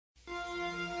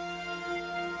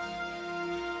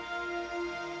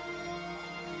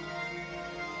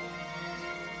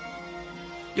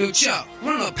Yo, Chuck,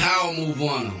 run a power move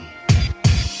on him.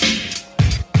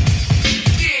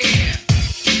 Yeah.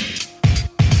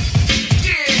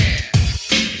 Yeah.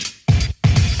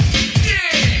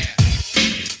 Yeah.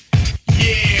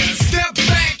 Yeah. Step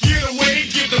back, get away,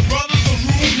 give the brothers a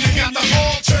room. You got the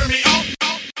whole turn me up.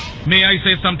 May I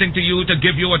say something to you to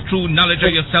give you a true knowledge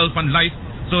of yourself and life,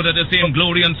 so that the same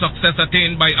glory and success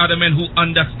attained by other men who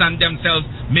understand themselves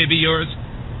may be yours?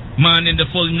 Man in the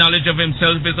full knowledge of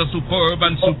himself is a superb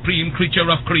and supreme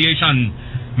creature of creation.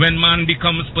 When man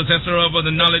becomes possessor of the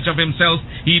knowledge of himself,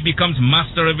 he becomes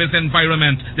master of his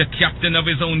environment, the captain of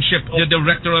his own ship, the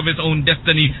director of his own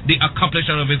destiny, the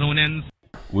accomplisher of his own ends.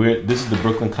 This is the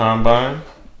Brooklyn Combine.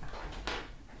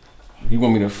 You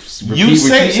want me to repeat You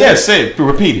say, yes, say it.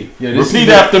 Repeat it. Yeah, repeat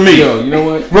after me. Yo, you know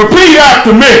what? Repeat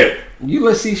after me.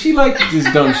 Let's see. She likes this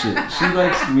dumb shit. She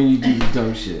likes when you do this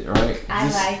dumb shit, right?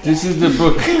 This is the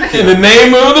book. In the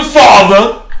name of the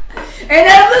Father and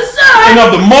of the Son and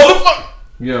of the motherfucker.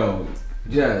 Yo,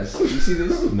 Jazz, you see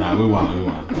this? Nah, we want.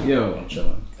 Yo, I'm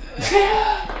chilling.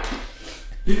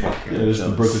 This is the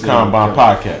Brooklyn Combine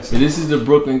podcast. So this is the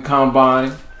Brooklyn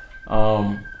Combine.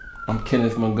 I'm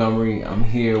Kenneth Montgomery. I'm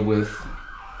here with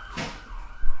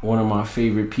one of my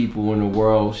favorite people in the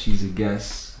world. She's a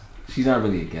guest. She's not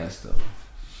really a guest though.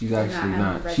 She's actually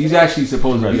not. She's actually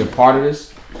supposed to be a part of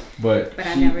this, but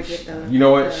I never get the. You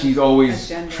know what? She's always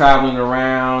agenda. traveling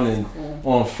around and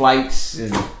on flights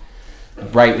and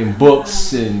writing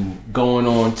books and going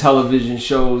on television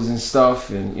shows and stuff,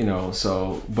 and you know.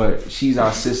 So, but she's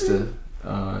our sister,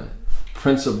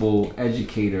 principal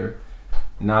educator,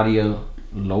 Nadia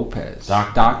Lopez,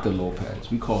 Dr.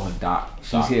 Lopez. We call her Doc.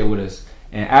 She's here with us,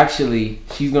 and actually,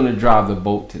 she's gonna drive the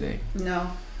boat today. No.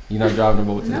 You're not driving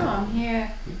the boat today? No, I'm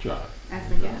here You drive. as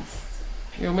a guest.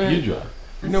 Yo, man. You drive.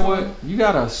 You know what? You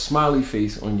got a smiley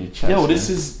face on your chest. Yo, man. this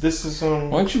is Why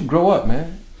don't you grow up,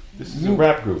 man? This is a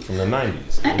rap group from the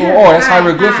 90s. Oh, that's Hi,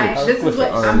 hieroglyphics. This is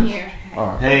what I'm here. All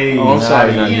right. Hey, Oh, I'm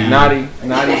sorry, Nadi.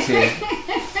 Nadi's here.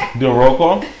 Do a roll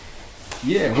call?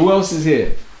 Yeah, who else is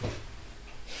here?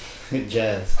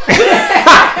 Jazz.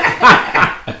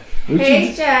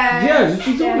 Hey, Jazz. Yeah, what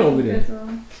you doing over there?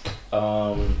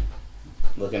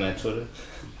 Looking at Twitter.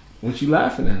 What you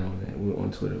laughing at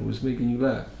on Twitter? What's making you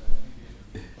laugh?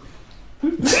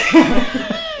 Wow.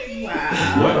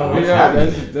 What? Yeah,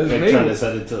 that's They're trying to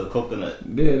set it to a coconut.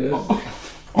 Yeah,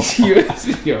 that's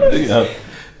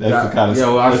That's the kind of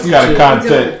our that's future, kind of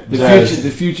content.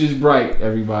 The future's bright,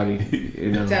 everybody.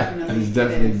 You know, Definitely. it's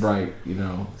definitely bright. You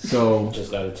know, so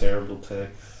Just got a terrible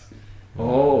text.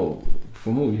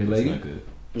 from who? Your That's lady? not good.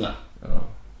 No,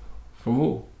 From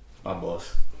who? my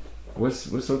boss.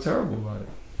 What's so terrible about it?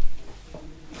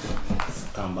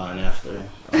 Combine after.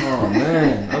 Oh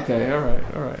man. Okay. All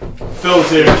right. Phil's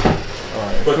here. All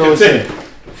right. But Phil continue.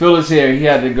 Phil is here. He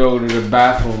had to go to the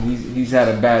bathroom. He's had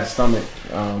a bad stomach.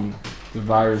 The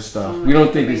virus stuff. We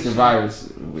don't think it's the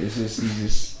virus. It's just he's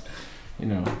just, you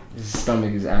know, his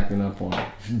stomach is acting up on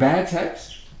him. Bad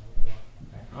text.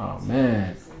 Oh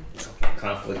man.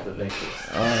 Conflict of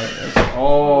interest. All right.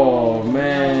 Oh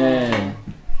man.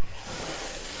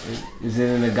 Is it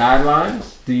in the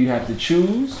guidelines? Do you have to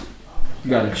choose? You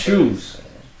gotta choose.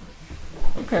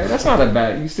 Okay, that's not a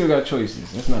bad. You still got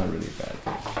choices. That's not really a bad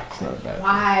thing. It's not a bad.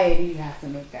 Why do you have to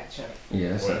make that choice?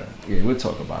 Yeah, that's yeah. We'll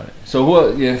talk about it. So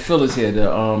Phil is here.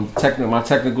 The my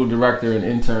technical director and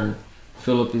intern,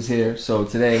 Philip is here. So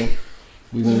today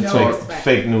we're gonna talk.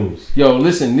 Fake news. Yo,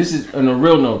 listen. This is on a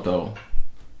real note though.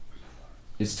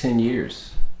 It's 10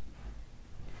 years.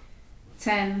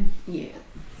 10 years.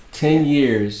 10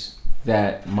 years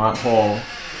that Mott Hall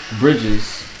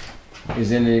Bridges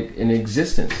is in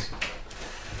existence,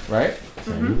 right?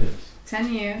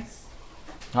 10 years.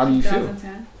 How do you feel?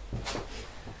 2010.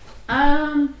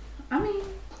 I mean,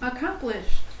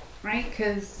 accomplished, right?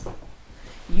 Because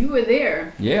you were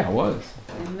there Yeah, I was.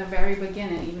 in the very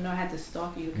beginning, even though I had to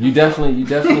stalk you. You definitely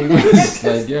was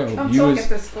like, yo, Come you talk was, at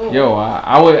the school. yo,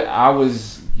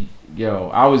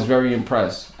 I was very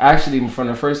impressed. Actually, from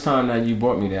the first time that you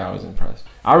brought me there, I was impressed.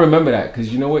 I remember that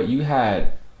because you know what,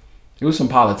 there was some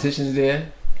politicians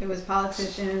there. It was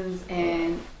politicians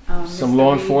and Some Mr.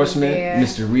 law Reed was enforcement. there.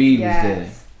 Mr. Reed Yes. was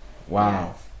there.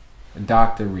 Wow.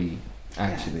 Dr. Reed,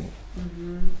 actually. Yes.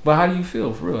 Mm-hmm. But how do you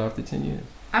feel for real after 10 years?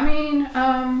 I mean,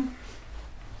 I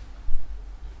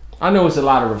know it's a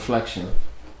lot of reflection.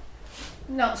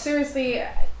 no, seriously,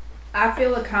 I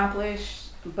feel accomplished,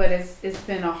 but it's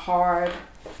been a hard,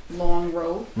 long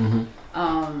road.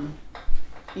 Mm-hmm.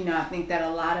 You know, I think that a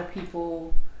lot of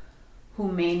people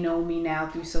who may know me now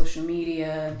through social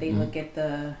media, they look at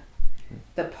the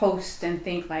the post and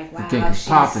think like, wow, think it's she's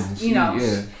popping. you know,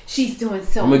 Yeah. she's doing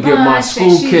so I'm much. gonna get my and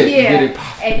school she- kit. yeah. Get it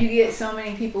popping. And you get so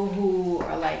many people who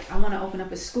are like, I want to open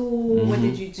up a school. What Mhm.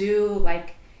 did you do?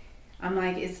 Like, I'm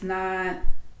like, it's not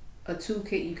a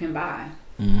toolkit you can buy.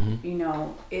 Mm-hmm. You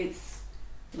know, it's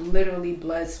literally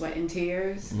blood, sweat, and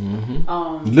tears.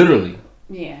 Mm-hmm. Literally.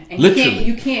 Yeah, and Literally.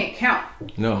 you can't count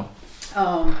No.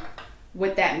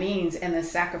 what that means and the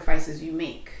sacrifices you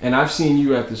make. And I've seen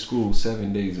you at the school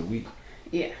 7 days a week.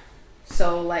 Yeah.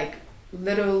 So like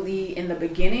literally in the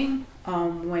beginning,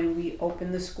 when we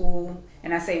opened the school,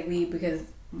 and I say we because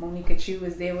Monica Chu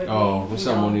was there with me. Oh, what's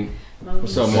up, Monique?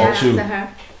 What's up, Shout Mo out Chu? to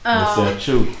her. What's that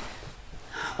true?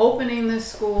 Opening the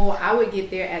school, I would get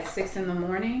there at 6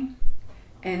 a.m.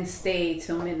 and stay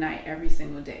till midnight every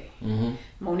single day. Mm-hmm.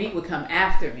 Monique would come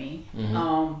after me,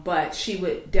 Mhm. but she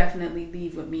would definitely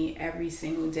leave with me every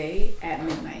single day at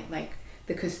midnight. Like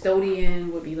the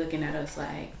custodian would be looking at us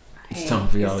like, It's "Hey, time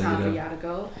for y'all it's to time get for up." y'all to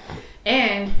go."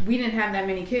 And we didn't have that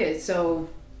many kids, so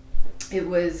it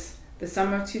was the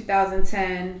summer of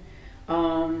 2010.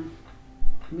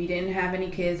 We didn't have any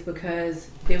kids because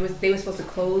they were supposed to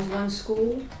close one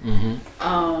school,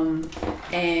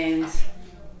 Mm-hmm. and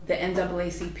the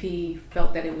NAACP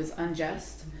felt that it was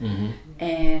unjust Mm-hmm.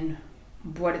 and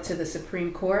brought it to the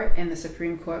Supreme Court, and the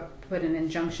Supreme Court put an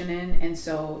injunction in, and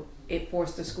so it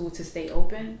forced the school to stay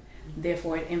open.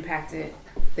 Therefore, it impacted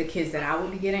the kids that I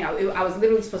would be getting. I was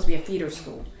literally supposed to be a feeder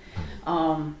school,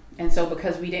 and so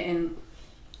because we didn't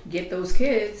get those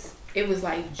kids, it was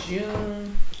like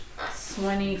June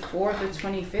 24th or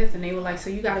 25th, and they were like, "So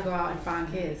you got to go out and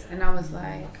find kids," and I was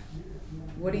like,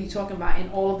 "What are you talking about?" In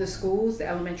all of the schools, the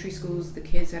elementary schools, the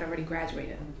kids had already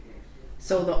graduated.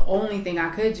 So the only thing I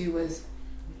could do was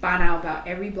find out about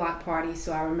every block party.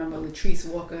 So I remember Latrice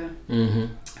Walker.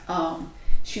 Mm-hmm.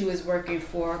 She was working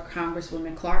for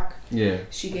Congresswoman Clark. Yeah.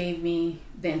 She gave me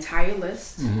the entire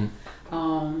list.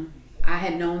 Mm-hmm. I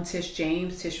had known Tish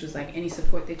James. Tish was like, any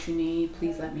support that you need,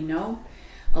 please let me know.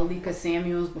 Alika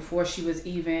Samuels, before she was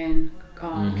even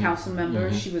council member,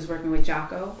 Mhm. she was working with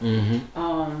Jocko.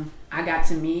 Mm-hmm. I got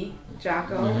to meet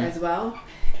Jocko as well.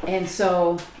 And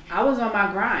so I was on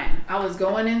my grind. I was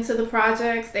going into the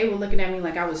projects. They were looking at me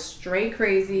like I was straight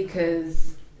crazy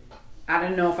because I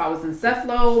didn't know if I was in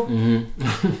Ceflo,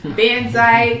 Mm-hmm. Van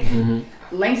Dyke,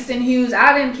 Mm-hmm. Langston Hughes.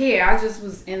 I didn't care. I just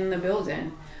was in the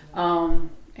building.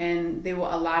 And there were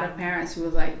a lot of parents who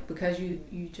was like, because you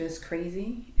just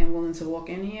crazy and willing to walk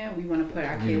in here, we want to put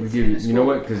our kids in the school. You know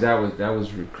what? Because that was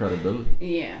credibility.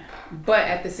 Yeah. But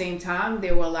at the same time,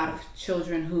 there were a lot of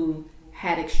children who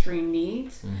had extreme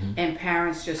needs, Mm-hmm. and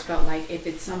parents just felt like if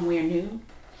it's somewhere new,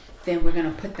 then we're going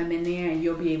to put them in there and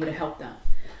you'll be able to help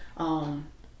them.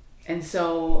 And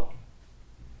so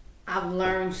I've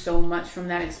learned so much from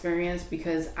that experience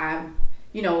because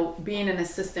being an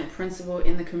assistant principal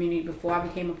in the community before I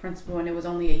became a principal, and it was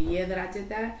only a year that I did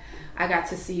that, I got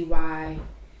to see why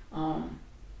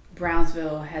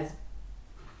Brownsville has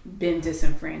been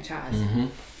disenfranchised. Mm-hmm.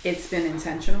 It's been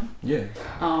intentional. Yeah.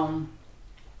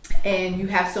 And you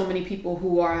have so many people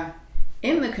who are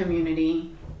in the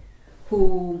community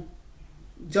who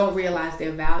don't realize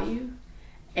their value,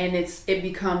 and it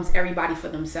becomes everybody for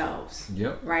themselves.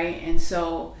 Yep. Right? And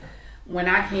so when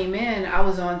I came in, I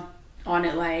was on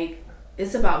it like,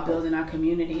 it's about building our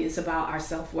community. It's about our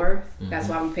self-worth. Mm-hmm. That's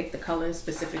why we picked the colors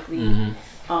specifically,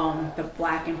 Mm-hmm. the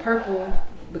black and purple,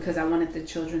 because I wanted the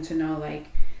children to know, like,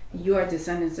 you are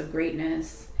descendants of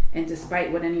greatness, and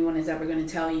despite what anyone is ever going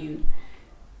to tell you,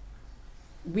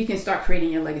 we can start creating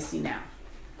your legacy now.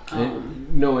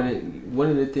 One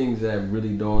of the things that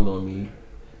really dawned on me,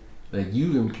 like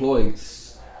you've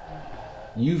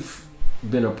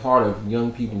been a part of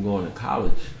young people going to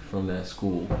college from that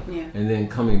school, Yeah. and then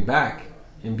coming back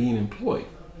and being employed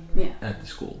Yeah. at the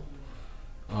school.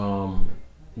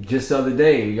 Just the other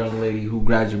day, a young lady who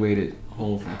graduated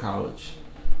home from college,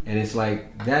 and it's like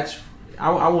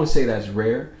I won't say that's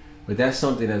rare, but that's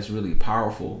something that's really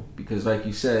powerful because, like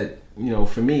you said,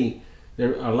 for me,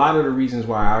 there are a lot of the reasons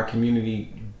why our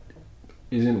community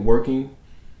isn't working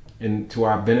and to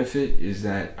our benefit is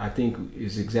that I think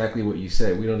is exactly what you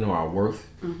said. We don't know our worth,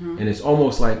 and it's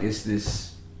almost like it's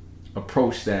this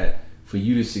approach that for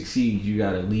you to succeed, you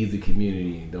got to leave the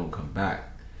community and don't come back.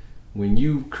 When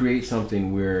you create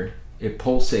something where it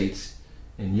pulsates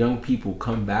and young people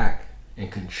come back and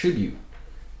contribute,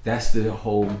 that's the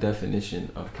whole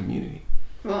definition of community.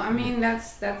 Well, I mean,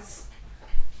 that's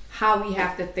how we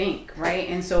have to think, right?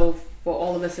 And so for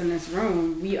all of us in this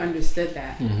room, we understood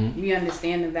that. Mm-hmm. We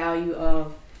understand the value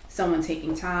of someone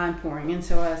taking time, pouring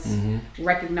into us, Mm-hmm.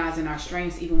 recognizing our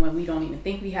strengths even when we don't even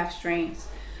think we have strengths.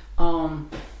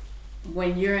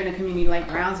 when you're in a community like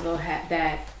Brownsville,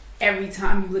 that every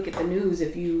time you look at the news,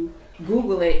 if you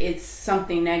Google it, it's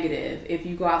something negative. If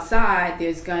you go outside,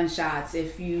 there's gunshots.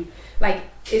 If you like,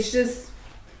 it's just,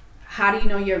 how do you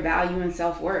know your value and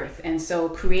self-worth? And so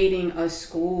creating a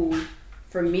school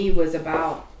for me was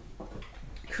about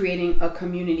creating a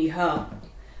community hub,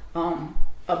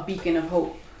 a beacon of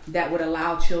hope that would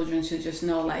allow children to just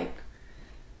know, like,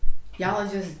 y'all are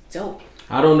just dope.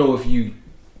 I don't know if you,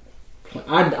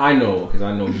 I know, because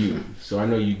I know you, so I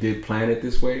know you did plan it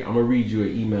this way. I'm going to read you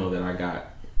an email that I got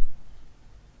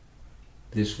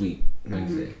this week,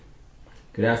 Wednesday.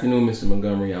 Good afternoon, Mr.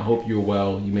 Montgomery. I hope you're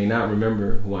well. You may not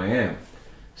remember who I am,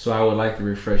 so I would like to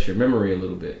refresh your memory a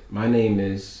little bit. My name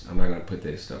is, I'm not going to put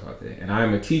this stuff out there, and I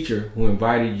am a teacher who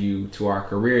invited you to our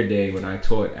career day when I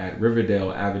taught at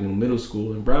Riverdale Avenue Middle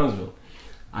School in Brownsville.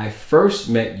 I first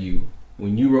met you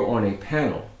when you were on a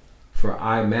panel for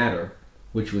I Matter,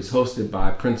 which was hosted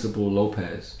by Principal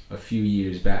Lopez a few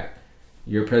years back.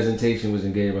 Your presentation was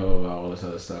engaged, blah, blah, blah, all this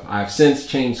other stuff. I've since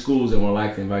changed schools and would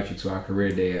like to invite you to our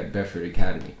career day at Bedford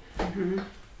Academy.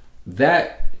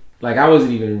 That, like, I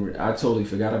totally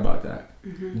forgot about that.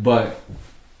 But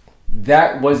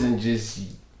that wasn't just,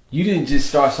 you didn't just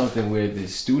start something with the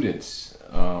students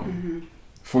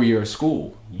for your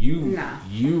school.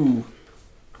 You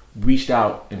reached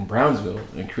out in Brownsville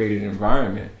and created an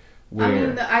environment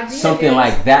where the idea something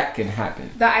like that can happen.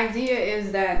 The idea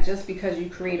is that just because you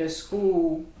create a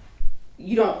school,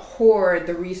 you don't hoard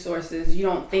the resources. You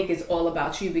don't think it's all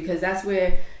about you, because that's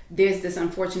where there's this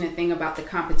unfortunate thing about the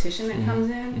competition that comes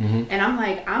in. And I'm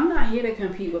like, I'm not here to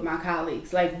compete with my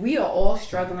colleagues. Like, we are all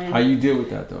struggling. How you deal with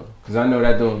that though? Because I know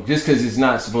that don't, just because it's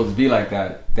not supposed to be like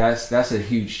that, that's a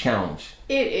huge challenge.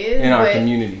 It is in our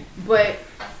community. But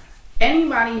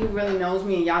anybody who really knows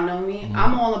me, and y'all know me,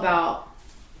 I'm all about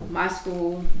my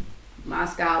school, my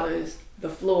scholars, the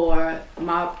floor.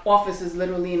 My office is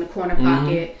literally in the corner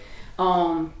pocket.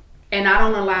 And I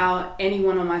don't allow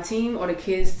anyone on my team or the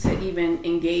kids to even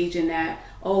engage in that,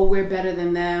 oh, we're better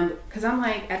than them. Because I'm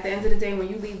like, at the end of the day, when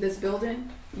you leave this building,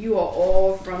 you are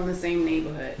all from the same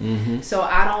neighborhood. So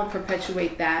I don't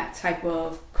perpetuate that type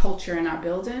of culture in our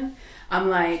building.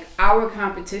 I'm like, our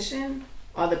competition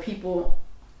are the people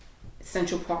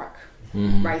Central Park,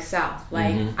 right south.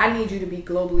 Like, I need you to be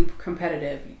globally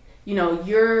competitive. You know,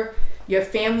 your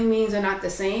family means are not the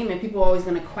same, and people are always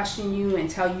going to question you and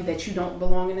tell you that you don't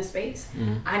belong in a space.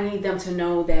 I need them to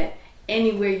know that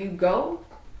anywhere you go,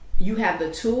 you have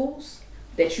the tools,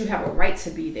 that you have a right to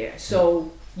be there.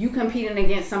 So you competing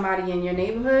against somebody in your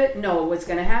neighborhood, no, what's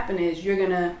going to happen is you're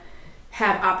going to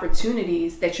have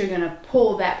opportunities that you're going to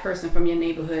pull that person from your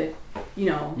neighborhood, you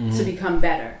know, to become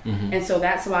better. And so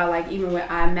that's why, like, even with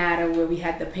I Matter, where we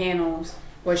had the panels,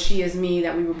 or She Is Me,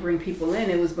 that we would bring people in,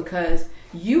 it was because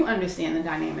you understand the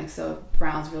dynamics of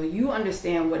Brownsville. You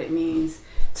understand what it means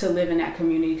to live in that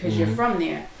community because you're from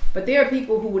there. But there are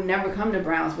people who would never come to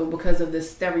Brownsville because of the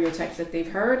stereotypes that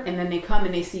they've heard, and then they come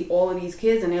and they see all of these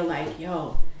kids and they're like,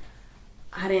 yo,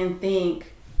 I didn't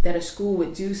think that a school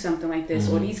would do something like this,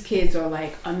 or these kids are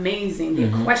like amazing,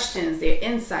 their questions, their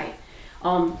insight.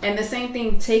 And the same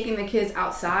thing, taking the kids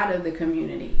outside of the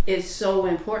community is so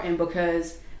important,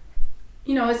 because,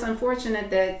 you know, it's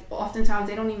unfortunate that oftentimes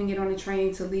they don't even get on the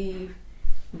train to leave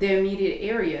their immediate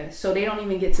area, so they don't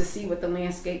even get to see what the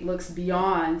landscape looks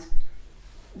beyond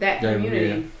that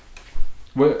community.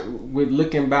 We're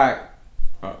looking back.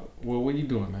 What are you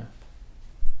doing, man?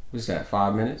 What's that,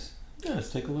 5 minutes? Yeah,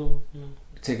 let's take a little,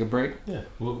 Take a break? Yeah.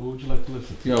 What would you like to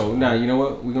listen to? Yo, now, you know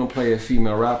what? We're going to play a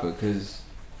female rapper, because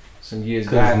some years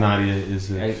Because back, Nadia is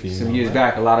a female. some years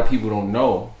back, a lot of people don't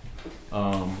know.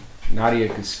 Nadia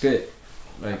could spit.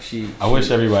 Like, I wish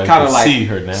everybody kinda could like, see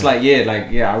her now. It's like,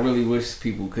 I really wish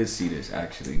people could see this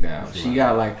actually now. That's She right.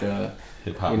 got like the,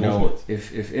 Hip hop you know, movement.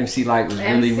 if MC Light was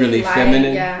MC really Light,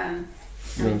 feminine, yes.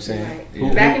 you know what I'm saying? Right.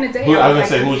 Yeah. Back in the day, I was like gonna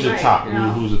say, MC who's your Light, top? you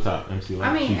know? Who's the top? MC Light.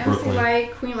 I mean, She's MC Brooklyn.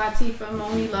 Light, Queen Latifah,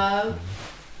 Moni Love.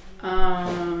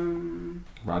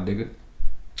 Rod Digger.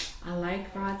 I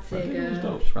like Rod I think it was Digger.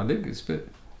 dope. Rod Digger could spit.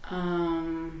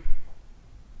 The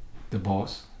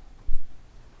Boss.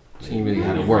 She ain't really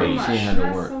had to Not work. so She much. ain't had to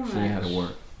Not work. so She ain't had to much.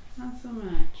 work. Not so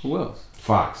much. Who else?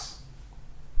 Fox.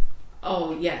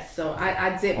 Oh yes, so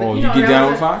I did. But Oh, you you know, get there down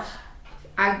was with Fox?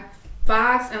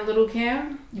 Fox and Little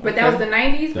Kim, but that Okay. was the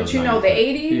 90s. That But was you know, the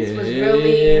 90s. 80s was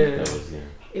really. Yeah. That was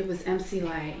It was MC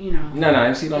Light, you know. No,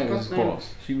 MC Light was Brooklyn.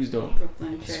 Boss. She was dope.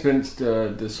 Brooklyn chick. Spence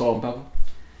the Salt and Pepper.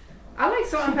 I like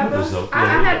Salt and That was Pepper. dope. I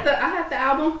Yeah, had the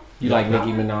album. You like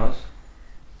Nicki Minaj?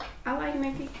 I like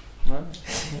Nicki.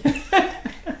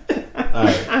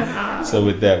 Alright. So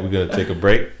with that, we're gonna take a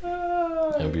break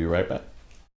and be right back.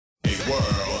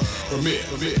 World.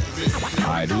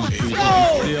 Alright, who's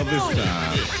still this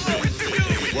time?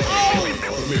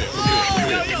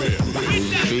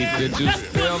 Who's beat did you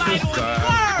still this time?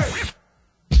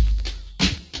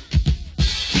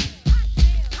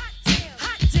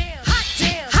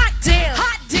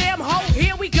 Hot damn, ho,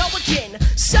 here we go again.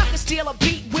 Suckers steal a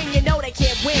beat when you know they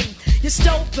can't win. You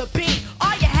stole the beat,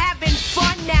 are you having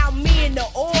fun? Now me and the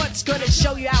odds gonna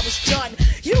show you how it's done.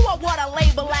 You are what I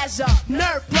label as a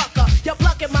nerve plucker. You're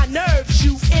plucking my nerves,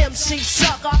 you MC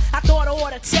sucker. I thought I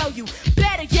ought to tell you,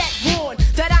 better yet warn,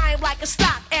 that I ain't like a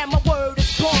stock and my word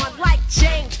is born. Like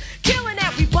James, killing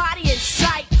everybody in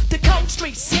sight. The Coke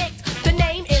Street 6, the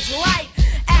name is Light.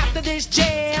 After this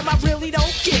jam, I really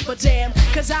don't give a damn,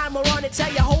 cause I'ma run and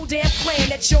tell your whole damn clan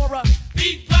that you're a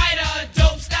beat fighter,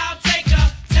 dope style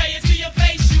taker. Tell you to your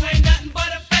face, you ain't nothing but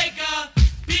a faker.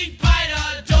 Beat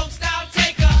fighter, dope style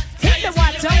taker. hit me,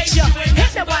 why don't you?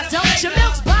 Hit me, why don't you?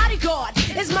 Milk's bodyguard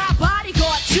is my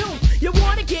bodyguard too. You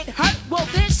wanna get hurt? Well,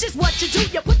 this is what you do.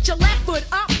 You put your left foot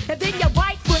up and then your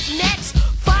right foot next.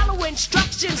 Follow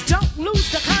instructions, don't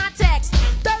lose the context.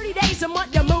 30 days a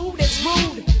month, your mood is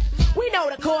rude. We know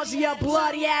the cause of your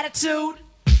bloody attitude.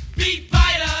 Beat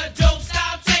fighter, dope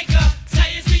style taker. Tell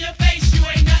you to your face, you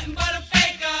ain't nothing but a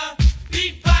faker.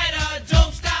 Beat fighter,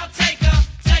 dope style taker.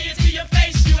 Tell you to your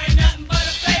face, you ain't nothing but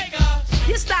a faker.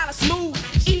 Your style is smooth,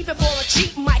 even for a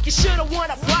cheap mic. You should've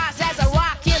won a prize as I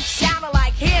rock him, sounding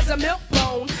like here's a milk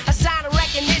bone, a sign of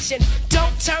recognition.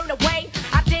 Don't turn away,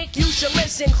 I think you should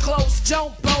listen close.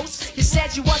 Don't boast, you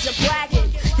said you wasn't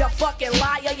bragging. You fucking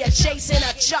liar, you're chasing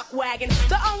a chuck wagon.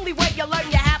 The only way you learn,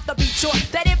 you have to be taught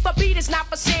that if a beat is not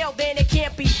for sale, then it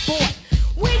can't be bought.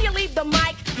 When you leave the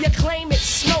mic, you claim it's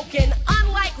smoking.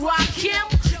 Unlike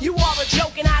Rakim, you are a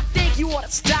joke, and I think you ought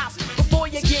to stop before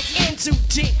you get in too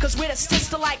deep. Cause with a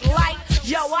sister like Light,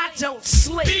 yo, I don't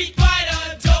sleep. Beat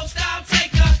fighter, dope style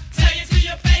taker. Tell you to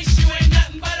your face, you ain't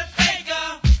nothing but a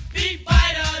faker. Beat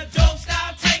fighter, dope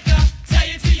style taker. Tell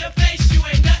you to your face, you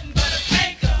ain't nothing but a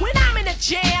faker. When I'm in a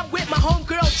jam with my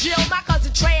homegirl Jill, my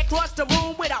cousin Trey across the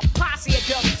room with a posse of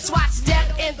girls. So I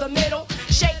step in the middle,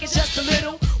 shake it just a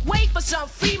little. Wait for some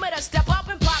female to step up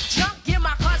and pop junk. Give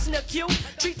my cousin a cue,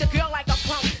 treat the girl like a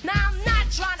punk. Now I'm not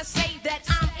trying to say that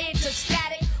I'm into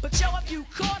static, but yo, if you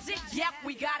cause it, yep,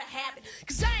 we gotta have it.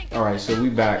 Cause I ain't All right, so we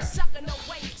back.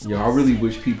 Yo, I really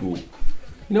wish people. You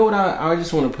know what? I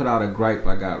just want to put out a gripe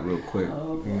I got real quick. You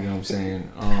know what I'm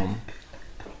saying?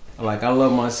 Like I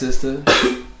love my sister,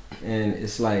 and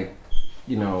it's like,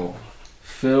 you know,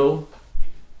 Phil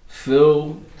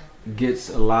gets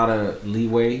a lot of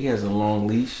leeway. He has a long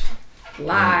leash.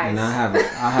 Lies. And I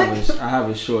have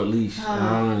a short leash. And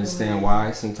I don't understand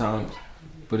why sometimes,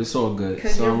 but it's all good.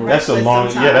 'Cause you're I'm That's a reckless long,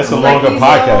 sometimes. yeah, that's a Like, longer he's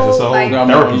podcast. so, It's a whole like, I'm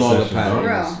therapy a longer session. pattern.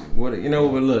 bro. What, you know,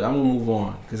 but look, I'm gonna move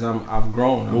on because I've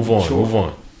grown. I'm Move mature,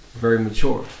 on. very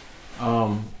mature.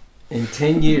 In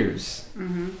 10 years,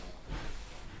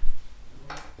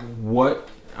 what?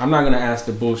 I'm not gonna ask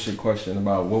the bullshit question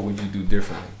about what would you do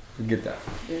differently. Forget that.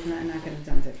 There's nothing I could have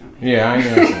done differently. Yeah, I ain't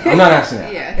asking. I'm not asking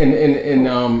that. Yeah.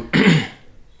 And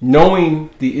knowing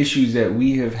the issues that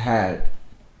we have had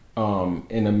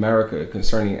in America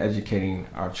concerning educating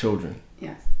our children,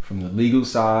 Yes. from the legal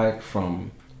side,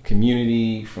 from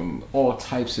community, from all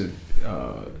types of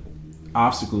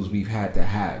obstacles we've had to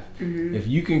have. If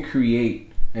you can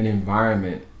create an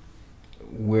environment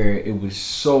where it was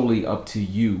solely up to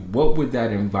you, what would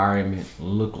that environment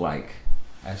look like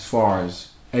as far as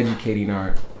educating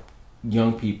our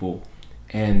young people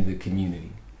and the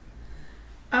community?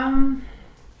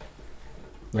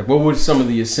 Like, what were some of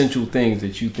the essential things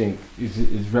that you think is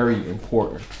very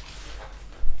important?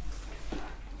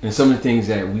 And some of the things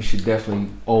that we should definitely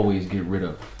always get rid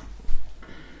of.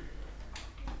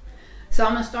 So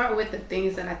I'm gonna start with the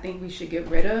things that I think we should get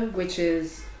rid of, which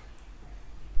is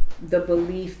the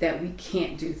belief that we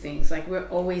can't do things. Like, we're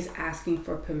always asking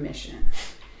for permission.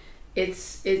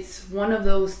 It's one of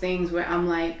those things where I'm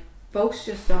like, folks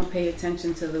just don't pay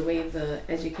attention to the way the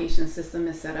education system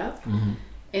is set up.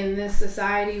 In this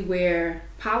society where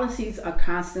policies are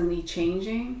constantly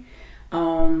changing,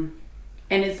 and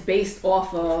it's based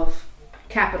off of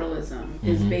capitalism,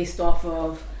 it's based off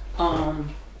of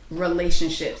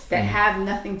relationships that have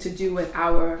nothing to do with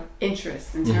our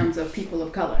interests in terms of people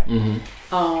of color.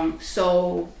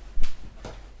 So,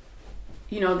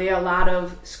 you know, there are a lot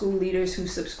of school leaders who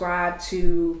subscribe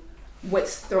to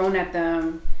what's thrown at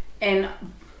them, and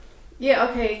yeah,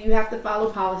 okay, you have to follow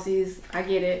policies, I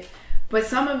get it, but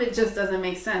some of it just doesn't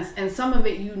make sense, and some of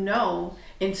it, you know,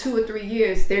 in 2 or 3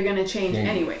 years they're going to change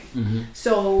anyway.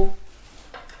 So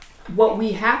what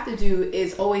we have to do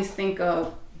is always think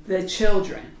of the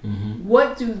children.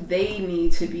 What do they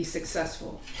need to be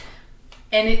successful?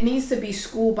 And it needs to be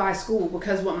school by school,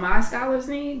 because what my scholars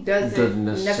need doesn't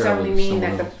necessarily mean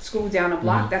that the school down the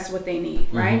block, that's what they need,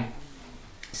 right?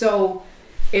 So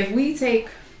if we take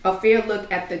a fair look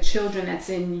at the children that's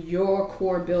in your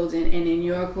core building and in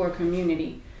your core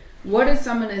community, what are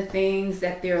some of the things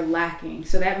that they're lacking?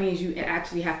 So that means you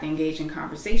actually have to engage in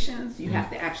conversations. You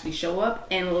have to actually show up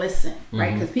and listen,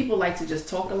 right? Because people like to just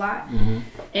talk a lot.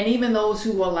 And even those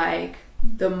who are like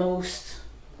the most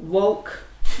woke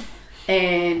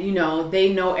and, you know,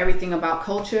 they know everything about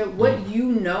culture, what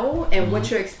you know and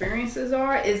what your experiences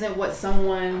are isn't what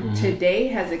someone today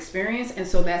has experienced. And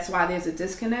so that's why there's a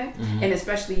disconnect. And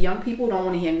especially young people don't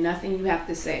want to hear nothing you have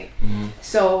to say.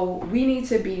 So we need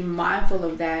to be mindful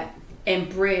of that and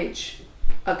bridge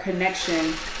a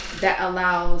connection that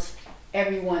allows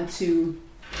everyone to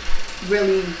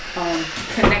really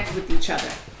connect with each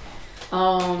other.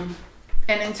 And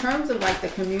in terms of like the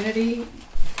community,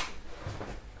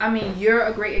 I mean, you're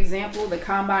a great example. The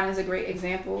Combine is a great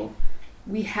example.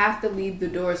 We have to leave the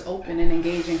doors open and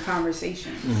engage in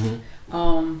conversations.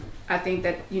 I think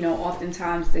that, you know,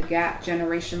 oftentimes the gap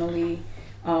generationally,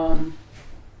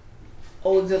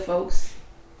 older folks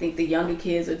think the younger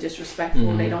kids are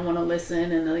disrespectful. They don't want to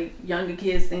listen. And the younger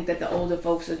kids think that the older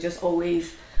folks are just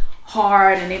always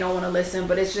hard and they don't want to listen.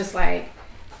 But it's just like,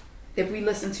 if we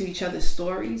listen to each other's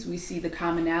stories, we see the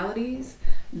commonalities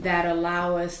that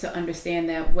allow us to understand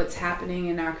that what's happening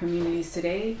in our communities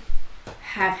today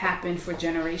have happened for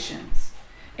generations.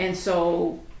 And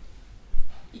so,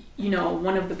 you know,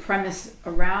 one of the premise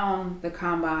around the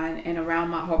Combine and around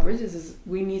Mount Hall Bridges is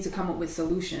we need to come up with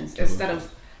solutions instead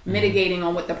of mitigating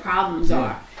on what the problems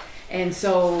are. And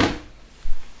so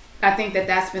I think that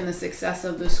that's been the success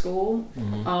of the school.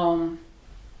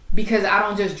 Because I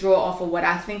don't just draw off of what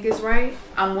I think is right.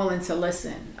 I'm willing to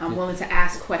listen. I'm willing to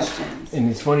ask questions.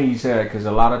 And it's funny you say that, because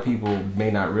a lot of people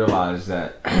may not realize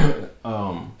that the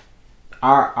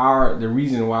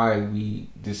reason why we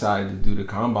decided to do the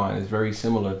Combine is very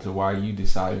similar to why you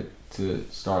decided to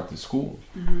start the school.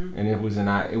 And it was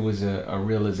a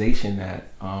realization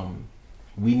that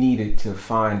we needed to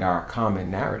find our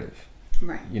common narrative.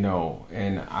 Right. You know,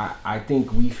 and I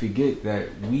think we forget that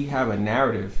we have a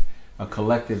narrative, a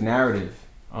collective narrative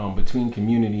between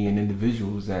community and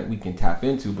individuals that we can tap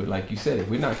into. But like you said, if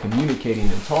we're not communicating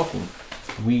and talking,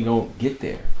 we don't get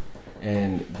there.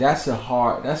 And that's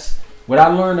what I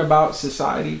learned about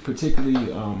society,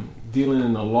 particularly dealing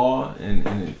in the law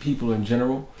and people in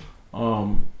general.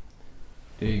 There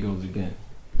he goes again.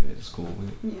 Yeah, it's cool.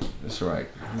 That's all right.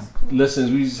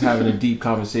 Listen, we just having a deep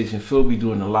conversation. Phil be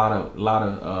doing a lot of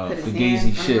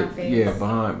fugazi shit. Yeah,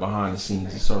 behind the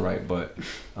scenes. It's all right, but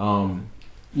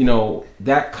you know,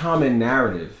 that common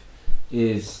narrative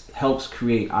helps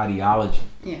create ideology.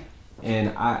 Yeah.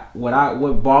 And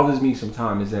what bothers me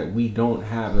sometimes is that we don't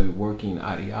have a working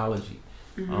ideology.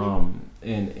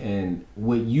 And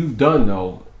what you've done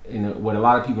though, and what a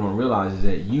lot of people don't realize, is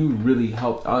that you really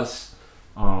helped us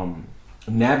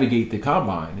navigate the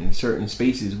Combine in certain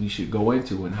spaces we should go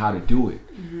into and how to do it.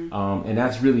 And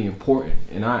that's really important.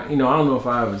 And I don't know if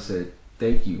I ever said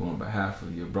thank you on behalf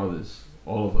of your brothers,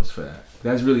 all of us, for that.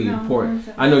 That's really important.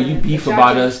 I know you beef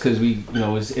about us because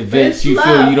it's events you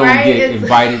feel you don't get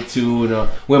invited to.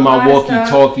 When my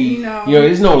walkie-talkie,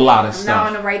 there's no lot of stuff. Not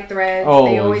on the right threads.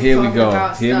 Oh, here we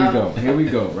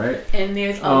go, right? And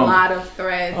there's a lot of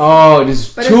threads. Oh,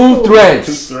 there's two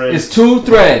threads. It's two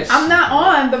threads. I'm not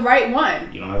on the right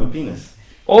one. You don't have a penis.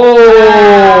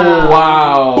 Oh,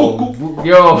 wow.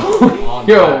 Yo.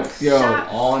 That's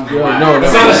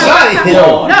not a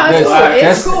shot.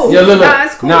 It's cool. Yo, look.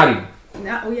 Naughty.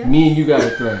 Yeah. Me and you got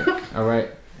a thread, all right?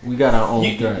 We got our own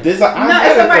thread. It's all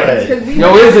right.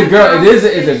 No, it is a girl. It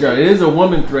is a girl. It is a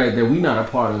woman thread that we not a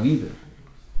part of either.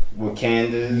 With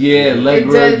Candace. Yeah,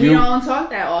 Legra. We don't talk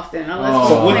that often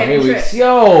unless we're planning a trip.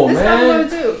 Yo, man. That's what I'm gonna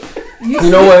do. You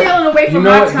know what? Stealing away from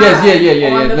my time.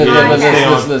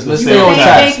 Yes. Let's stay on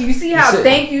task. Thank you. You see how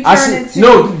thank you turned into a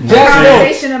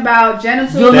conversation about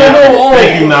genital.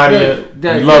 Thank you, Nadia.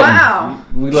 We love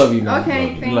you. We love you, Nadia.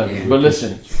 Okay, thank you. But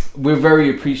listen, we're very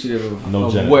appreciative of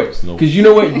what, no. because you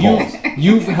know what,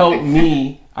 you've helped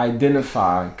me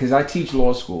identify, because I teach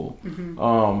law school,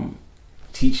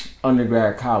 teach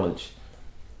undergrad college.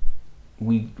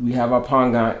 We have our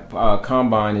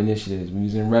Combine initiatives. We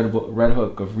was in Red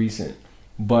Hook of recent,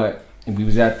 but we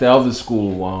was at the other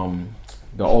school,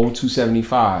 the old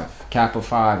 275, Kappa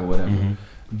 5 or whatever.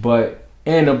 But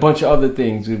and a bunch of other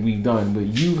things that we've done. But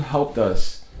you've helped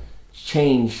us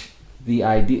change the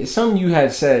idea. Something you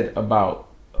had said about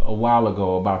a while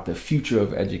ago about the future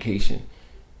of education,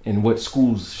 and what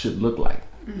schools should look like.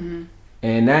 Mm-hmm.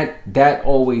 And that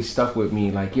always stuck with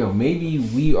me. Like, yo, maybe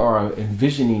we are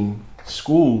envisioning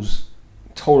schools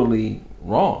totally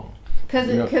wrong.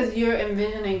 Because you're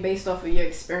envisioning based off of your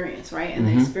experience, right? And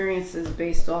the experience is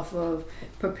based off of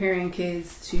preparing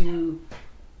kids to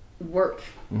work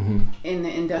in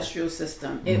the industrial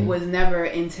system. It was never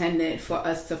intended for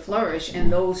us to flourish,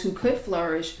 and those who could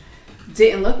flourish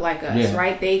didn't look like us,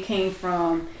 right? They came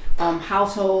from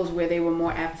households where they were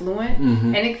more affluent,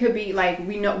 and it could be like,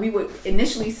 we would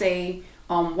initially say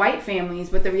white families,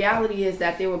 but the reality is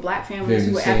that there were black families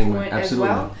who were affluent as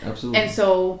well. Absolutely. And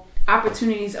so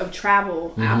opportunities of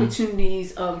travel,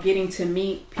 opportunities of getting to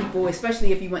meet people,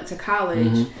 especially if you went to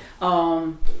college,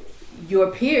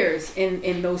 your peers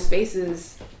in those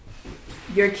spaces,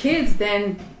 your kids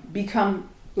then become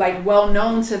like well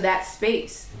known to that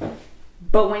space.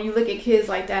 But when you look at kids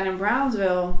like that in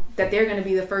Brownsville, that they're going to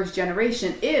be the first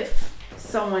generation if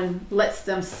someone lets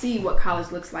them see what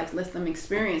college looks like, lets them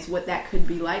experience what that could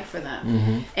be like for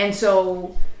them. And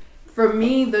so for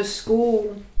me, the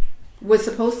school was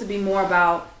supposed to be more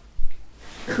about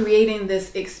creating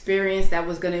this experience that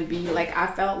was going to be like, I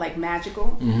felt like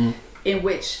magical, in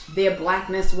which their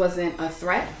blackness wasn't a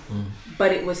threat,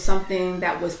 but it was something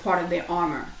that was part of their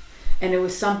armor. And it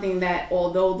was something that,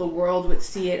 although the world would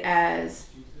see it as,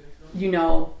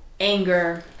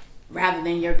 anger rather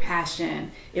than your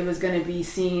passion, it was going to be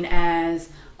seen as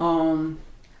not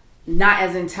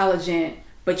as intelligent,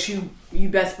 but you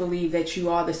best believe that you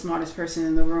are the smartest person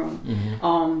in the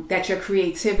room. That your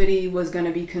creativity was going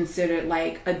to be considered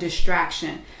like a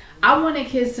distraction. I wanted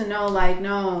kids to know, like,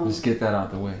 no. Let's get that out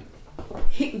the way.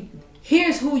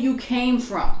 Here's who you came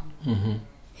from.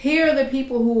 Here are the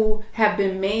people who have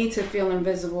been made to feel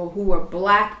invisible, who were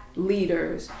black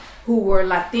leaders, who were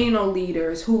Latino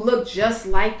leaders, who looked just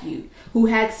like you, who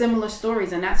had similar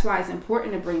stories. And that's why it's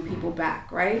important to bring people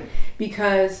back, right?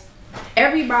 Because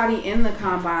everybody in the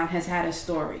Combine has had a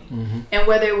story. And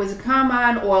whether it was a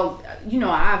Combine or,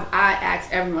 I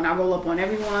ask everyone, I roll up on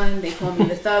everyone. They call me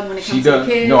the thug when it comes to the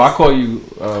kids. No, I call you,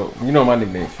 my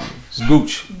nickname for you. It's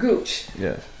Gooch. Gooch.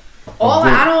 Yeah.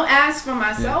 I don't ask for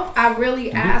myself. I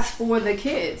really ask for the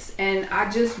kids. And I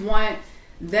just want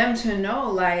them to know,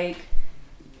 like,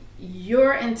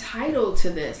 you're entitled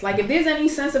to this. Like, if there's any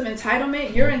sense of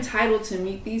entitlement, you're entitled to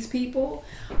meet these people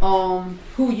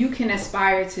who you can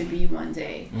aspire to be one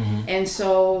day. And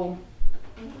so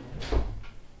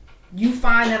you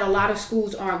find that a lot of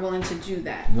schools aren't willing to do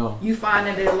that. No. You find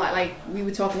that a lot, like we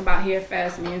were talking about Hair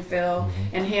Fest, me and Phil,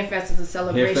 and Hair Fest is a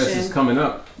celebration. Hair Fest is coming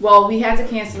up. Well, we had to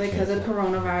cancel it because of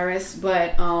coronavirus,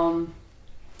 but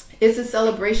it's a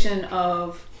celebration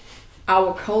of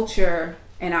our culture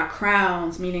and our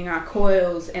crowns, meaning our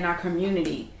coils and our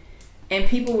community. And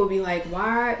people will be like,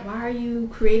 why are you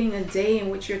creating a day in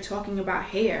which you're talking about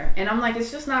hair? And I'm like,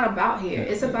 it's just not about hair.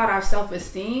 It's about our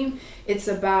self-esteem. It's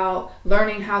about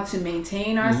learning how to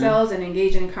maintain ourselves and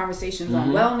engaging in conversations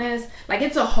on wellness. Like,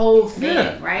 it's a whole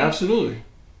thing, right? Absolutely.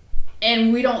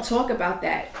 And we don't talk about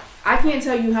that. I can't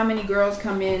tell you how many girls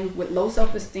come in with low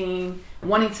self-esteem,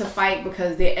 wanting to fight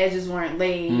because their edges weren't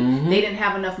laid. They didn't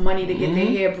have enough money to get their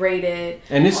hair braided.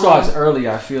 And it starts early,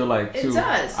 I feel like, too. It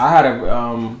does. I had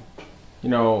a...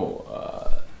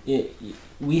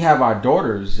 we have our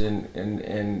daughters,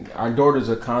 and our daughters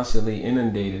are constantly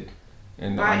inundated,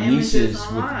 and by our nieces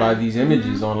by these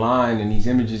images online and these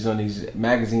images on these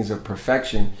magazines of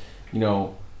perfection.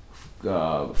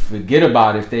 Forget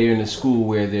about if they're in a school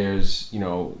where there's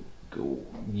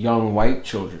young white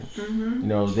children.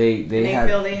 They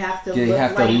feel they have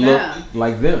to look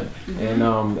like them, and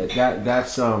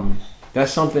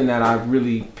that's something that I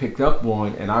really picked up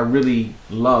on, and I really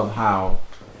love how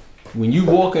when you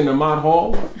walk into Mott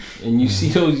Hall and you see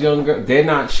those young girls, they're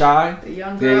not shy. The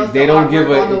young girls, they don't give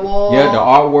on the wall. the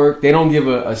artwork. They don't give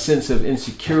a sense of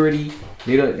insecurity.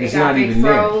 It's not even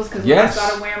there. Because when I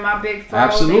started wearing my big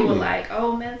fro, they were like,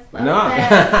 "Oh, Miss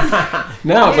Lopez."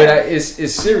 No, but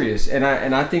it's serious, and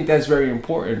I think that's very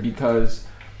important because,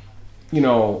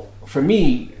 for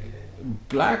me,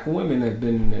 black women have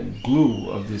been the glue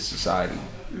of this society,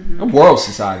 a world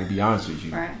society, to be honest with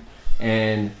you. Right.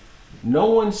 And no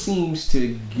one seems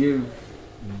to give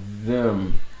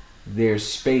them their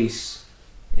space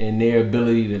and their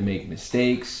ability to make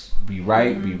mistakes, be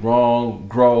right, be wrong,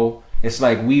 grow. It's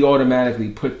like we automatically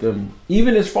put them,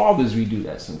 even as fathers, we do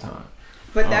that sometimes.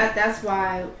 But that's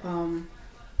why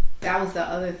that was the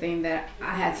other thing that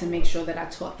I had to make sure that I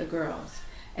taught the girls.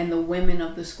 And the women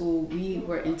of the school, we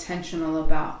were intentional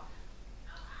about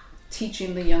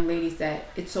teaching the young ladies that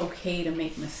it's okay to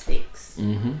make mistakes,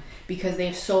 because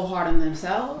they're so hard on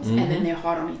themselves, and then they're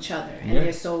hard on each other, and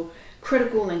they're so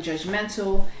critical and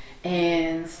judgmental,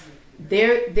 and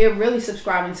they're really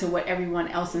subscribing to what everyone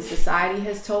else in society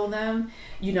has told them.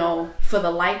 You know, for the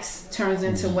likes turns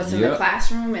into what's in the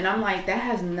classroom, and I'm like, that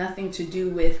has nothing to do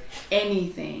with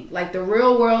anything. Like the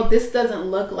real world, this doesn't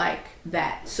look like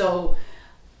that. So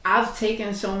I've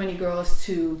taken so many girls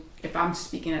to, if I'm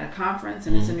speaking at a conference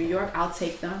and it's in New York, I'll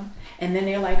take them, and then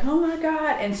they're like, oh my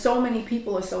God, and so many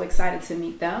people are so excited to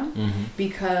meet them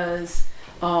because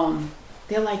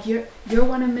they're like, you're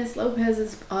one of Miss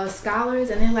Lopez's scholars,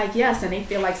 and they're like, yes, and they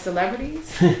feel like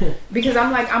celebrities because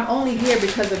I'm like, I'm only here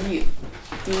because of you.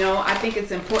 You know, I think it's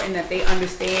important that they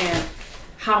understand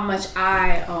how much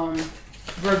I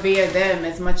revere them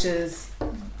as much as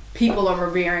people are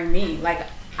revering me. Like,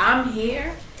 I'm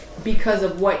here because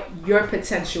of what your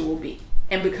potential will be,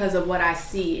 and because of what I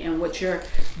see and what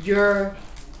you're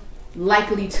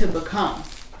likely to become.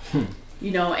 You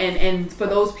know, and for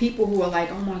those people who are like,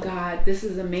 oh my God, this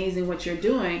is amazing what you're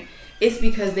doing, it's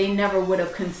because they never would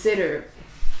have considered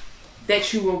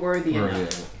that you were worthy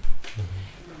enough.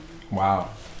 Wow.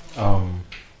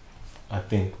 I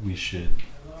think we should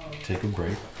take a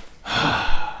break.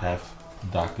 Have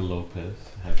Dr. Lopez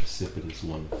have a sip of this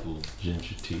wonderful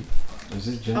ginger tea. Is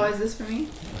this ginger? Oh, is this for me?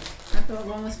 I thought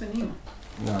one was for Nima.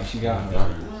 No, she got her.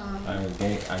 I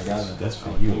got her. That's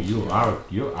for you. You're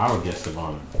our guest of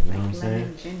honor. You know what I'm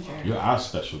saying? Ginger. You're our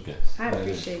special guest. I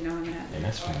appreciate knowing that. And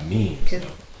that's for me.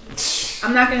 Because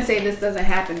I'm not gonna say this doesn't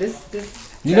happen. This.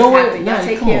 You know what? Y'all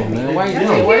take care of me. Man. Why you take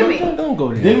care of me. Don't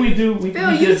go there. Then we do.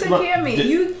 Phil, you took care of me.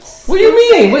 What do you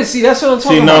mean? Wait, see, that's what I'm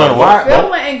talking about. Phil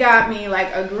went and got me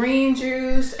like a green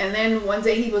juice, and then one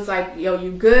day he was like, "Yo,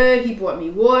 you good?" He bought me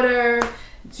water.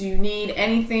 Do you need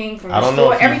anything from the store? I don't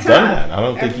know if you've done that. I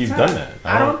don't think you've done that.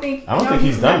 I don't think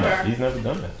he's done that. He's never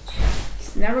done that.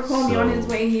 He's never called me on his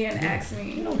way here and asked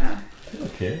me.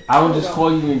 Okay. I would just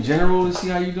call you in general to see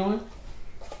how you doing.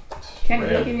 Can you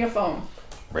look in your phone?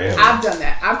 Really? I've done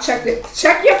that. I've checked it.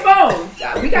 Check your phone.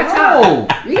 We got time.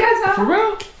 We got time. For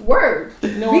real? Word. We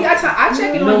got time. I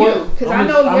check it on you because I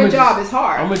know your job is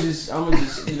hard. I'm gonna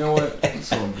just. You know what?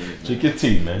 It's all good. Drink your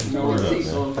tea, man. You know what?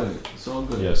 It's all good. It's all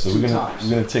good. Yeah. So we're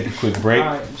gonna take a quick break.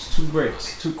 All right. It's 2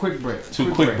 breaks. 2 quick breaks.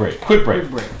 Quick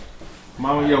break.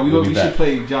 Mama, yo, we should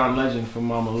play John Legend for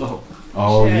Mama Lo.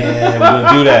 Oh yeah, we're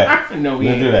gonna do that. No,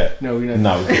 we're gonna do that. No, we're not.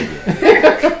 No, we're gonna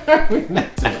do that. We're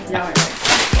not doing that.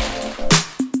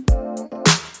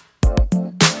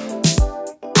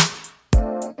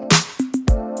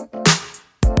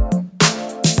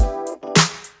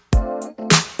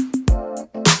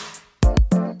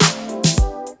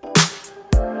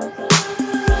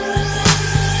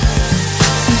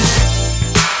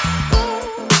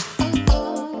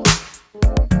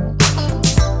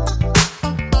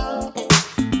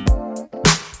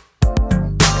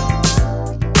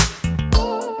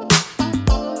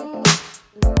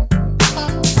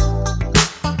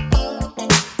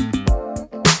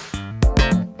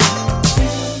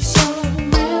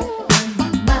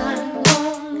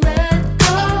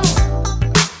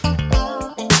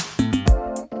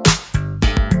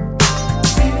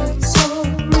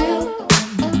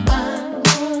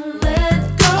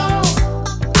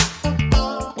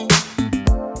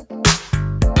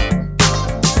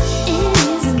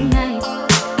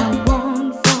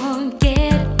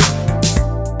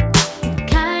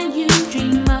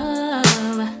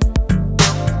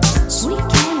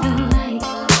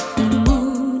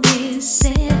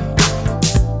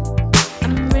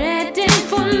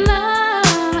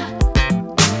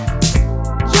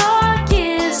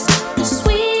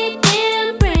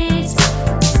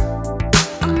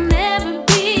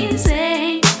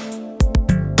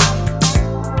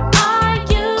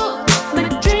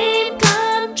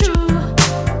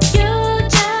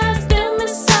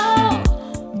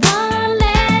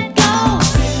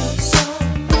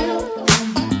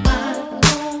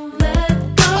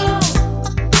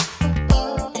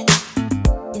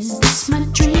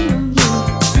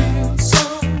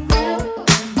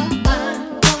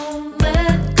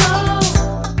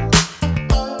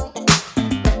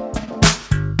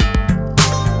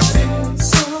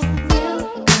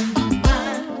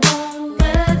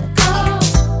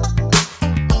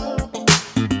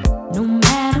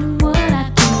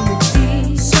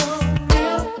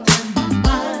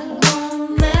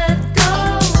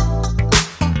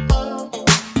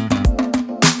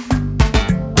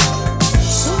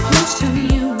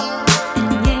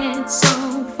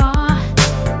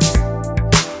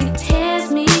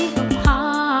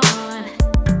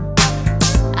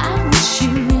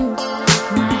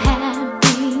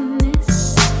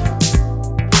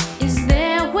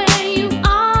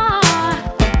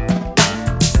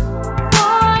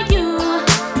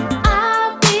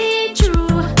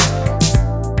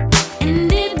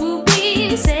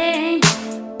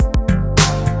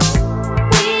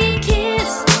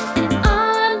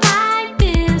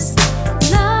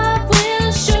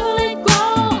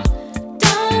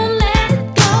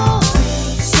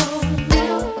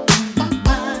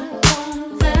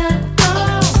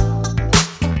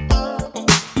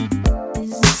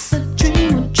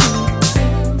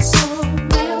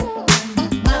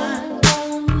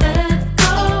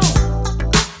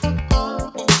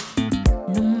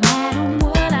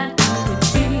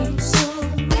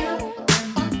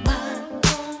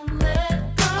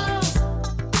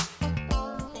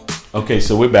 Okay,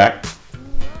 so we're back.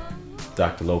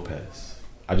 Dr. Lopez,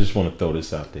 I just want to throw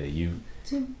this out there. You've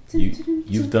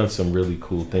done some really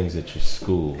cool things at your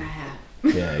school. I have.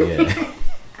 Yeah.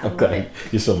 Okay,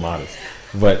 you're so modest.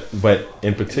 But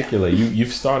in particular,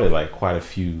 you've started like quite a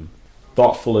few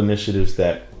thoughtful initiatives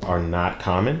that are not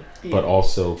common, but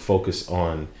also focus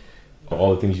on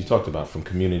all the things you talked about, from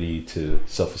community to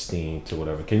self-esteem to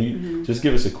whatever. Can you just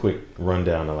give us a quick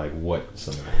rundown of like what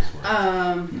some of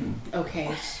those were?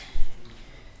 Okay.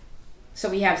 So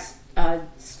we have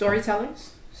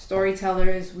storytellers.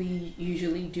 Storytellers, we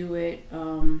usually do it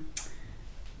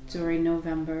during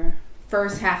November,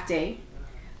 first half day.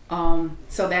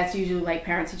 So that's usually like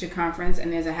parent-teacher conference,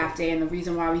 and there's a half day. And the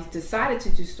reason why we decided to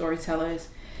do storytellers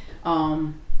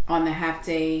on the half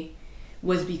day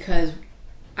was because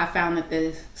I found that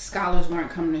the scholars weren't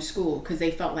coming to school because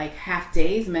they felt like half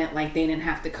days meant like they didn't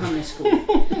have to come to school.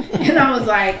 And I was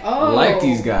like, oh. I like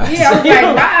these guys. Yeah, I was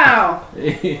like,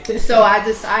 wow. So I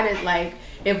decided, like,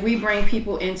 if we bring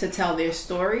people in to tell their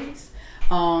stories,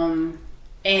 and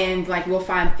like we'll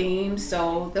find themes.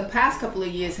 So the past couple of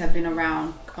years have been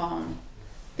around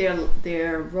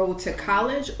their road to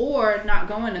college or not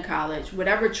going to college,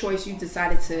 whatever choice you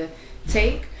decided to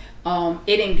take.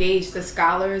 It engaged the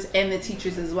scholars and the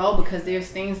teachers as well, because there's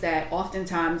things that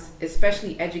oftentimes,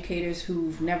 especially educators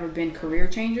who've never been career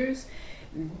changers,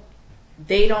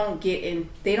 they don't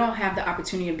have the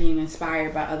opportunity of being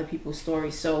inspired by other people's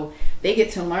stories. So they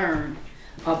get to learn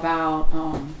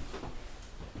about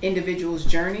individuals'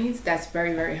 journeys. That's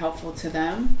very, very helpful to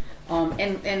them,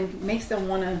 and makes them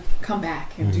want to come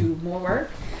back and do more work.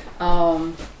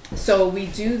 So we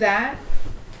do that.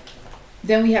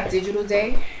 Then we have Digital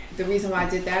Day. The reason why I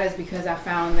did that is because I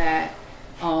found that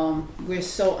we're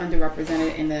so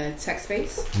underrepresented in the tech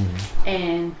space,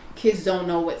 and kids don't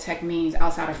know what tech means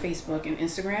outside of Facebook and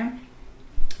Instagram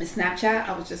and Snapchat.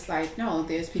 I was just like, no,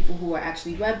 there's people who are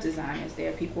actually web designers. There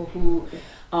are people who,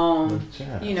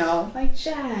 like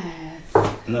jazz.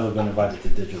 I've never been invited to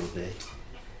Digital Day.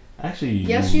 Actually,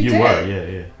 yes, you did. Were,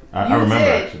 yeah. I remember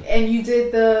did, actually. And you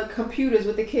did the computers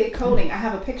with the kid coding. I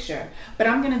have a picture, but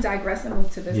I'm gonna digress and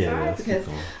move to this side because,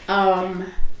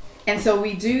 and so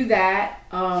we do that,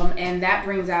 and that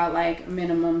brings out like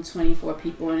minimum 24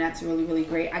 people, and that's really, really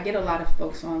great. I get a lot of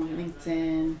folks on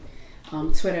LinkedIn,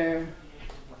 Twitter,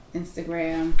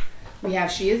 Instagram. We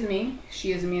have She Is Me.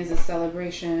 She Is Me is a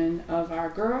celebration of our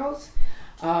girls.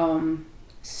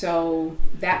 So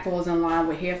that falls in line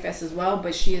with HairFest as well,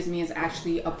 but She Is Me is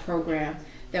actually a program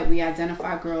that we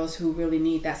identify girls who really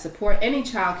need that support. Any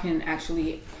child can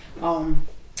actually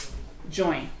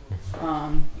join.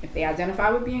 If they identify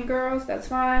with being girls, that's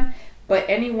fine, but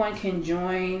anyone can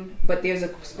join. But there's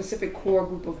a specific core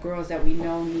group of girls that we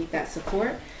know need that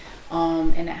support,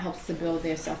 and that helps to build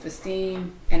their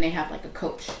self-esteem, and they have like a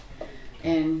coach.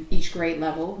 In each grade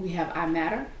level, we have I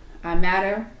Matter. I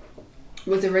Matter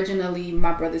was originally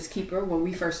my brother's keeper when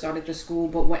we first started the school,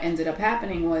 but what ended up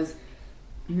happening was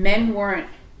men weren't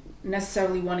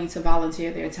necessarily wanting to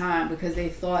volunteer their time because they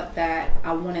thought that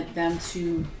I wanted them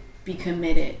to be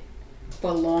committed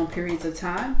for long periods of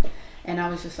time, and I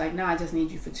was just like, no, I just need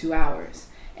you for 2 hours.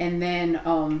 And then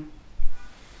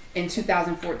in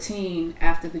 2014,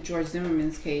 after the George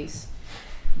Zimmerman's case,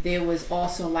 there was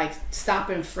also like stop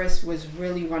and frisk was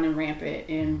really running rampant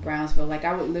in Brownsville. Like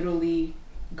I would literally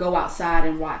go outside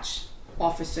and watch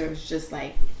officers just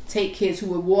like take kids who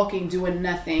were walking, doing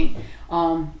nothing,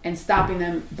 and stopping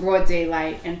them broad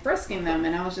daylight and frisking them.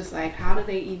 And I was just like, how do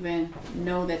they even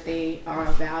know that they are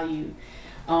of value?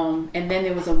 And then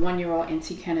there was a 1-year-old in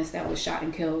T. Kennis that was shot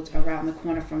and killed around the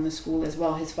corner from the school as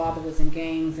well. His father was in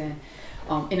gangs and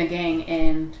in a gang,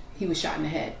 and he was shot in the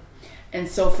head. And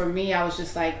so for me, I was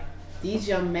just like, these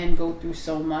young men go through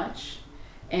so much,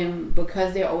 and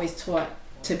because they're always taught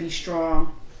to be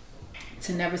strong,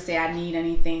 to never say I need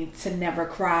anything, to never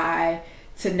cry,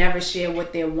 to never share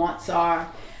what their wants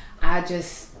are, I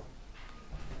just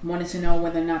wanted to know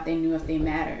whether or not they knew if they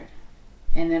mattered.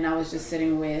 And then I was just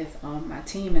sitting with my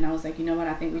team, and I was like, you know what,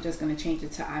 I think we're just going to change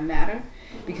it to I Matter,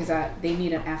 because they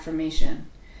need an affirmation.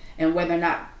 And whether or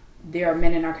not there are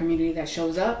men in our community that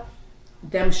shows up,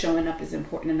 them showing up is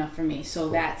important enough for me. So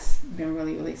that's been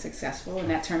really, really successful, and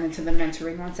that turned into the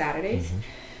mentoring on Saturdays.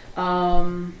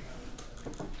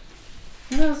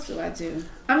 What else do I do?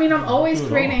 I mean, I'm always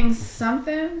creating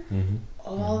something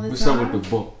all the time. What's up with the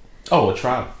book? A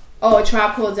Tribe. A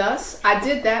Tribe Called Us. I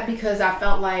did that because I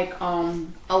felt like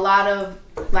a lot of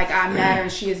like I Matter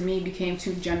and She Is Me became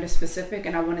too gender specific,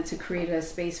 and I wanted to create a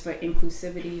space for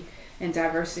inclusivity and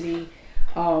diversity,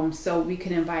 so we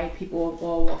can invite people of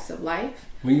all walks of life.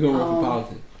 When you gonna run for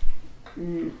politics?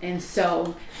 And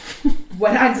so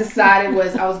what I decided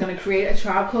was I was going to create a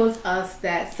Tribe Called Us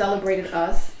that celebrated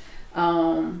us,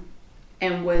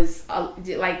 and was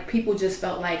like people just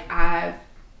felt like I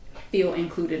feel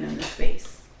included in the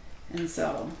space. And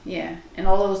so, yeah, and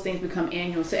all those things become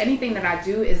annual. So anything that I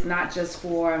do is not just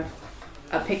for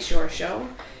a picture or show.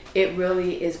 It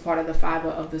really is part of the fiber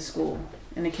of the school.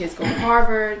 And the kids go to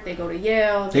Harvard, they go to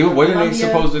Yale. Wasn't they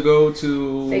supposed to go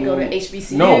to? They go to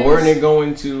HBCUs. No, weren't they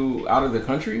going to out of the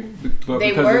country? But they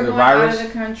because were of the going virus? out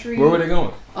of the country. Where were they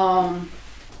going?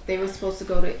 They were supposed to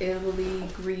go to Italy,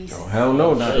 Greece. Oh hell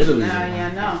no, not Italy.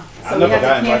 Yeah, no. I never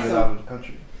got invited out of the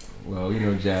country. Well, you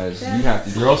know, Jazz, you have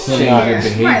to Girl, change yeah. your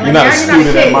behavior. Right, like, You're not a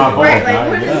student at my home. Right, like, Get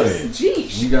what out of is here.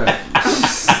 Jeez. You got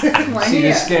see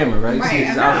this scammer, right? Right, See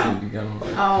this I outfit you got on.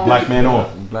 Black man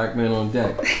on. Black man on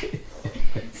deck.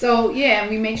 So yeah,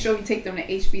 and we make sure we take them to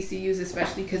HBCUs,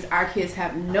 especially because our kids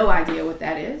have no idea what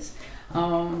that is,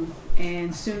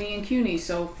 and SUNY and CUNY.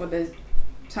 So for the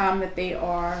time that they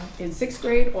are in 6th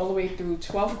grade all the way through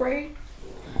 12th grade,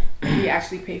 we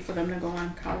actually pay for them to go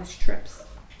on college trips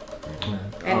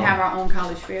and have our own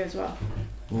college fair as well.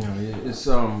 You know, it's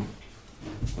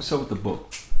what's up with the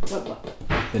book? What?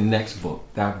 The next book,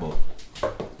 that book.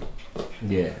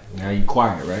 Yeah. Now you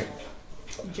quiet, right?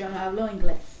 Yo no hablo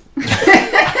inglés. I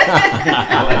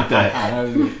like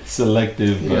that.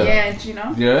 Selective. Yeah, you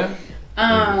know. Yeah.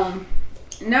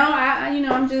 No,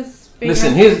 I'm just.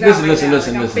 Listen.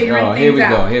 Listen. Oh, here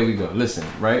we go. Listen,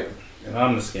 right? And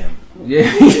I'm the scammer.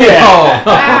 Yeah.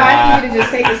 I need you to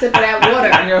just take a sip of that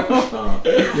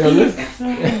water. Yo,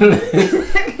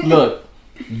 listen. Look,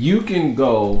 you can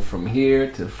go from here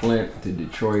to Flint to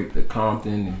Detroit to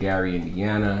Compton to Gary,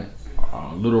 Indiana,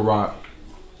 Little Rock,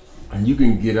 and you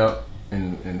can get up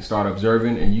and start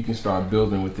observing, and you can start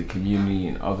building with the community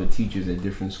and other teachers at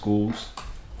different schools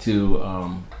to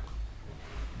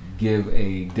give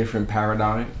a different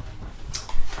paradigm.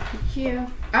 Yeah,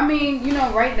 I mean,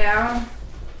 right now,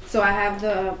 so I have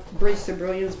the Bridge to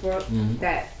Brilliance book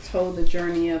that told the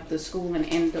journey of the school and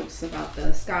anecdotes about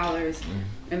the scholars.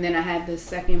 And then I had the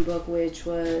second book, which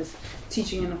was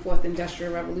Teaching in the Fourth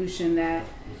Industrial Revolution, that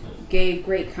gave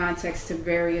great context to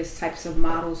various types of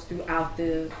models throughout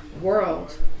the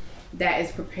world that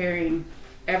is preparing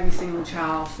every single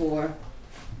child for,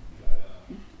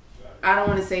 I don't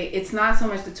want to say, it's not so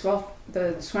much the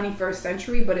 21st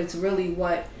century, but it's really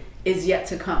what is yet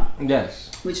to come. Yes.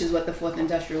 Which is what the Fourth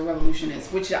Industrial Revolution is,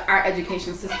 which our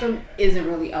education system isn't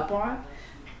really up on.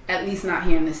 At least not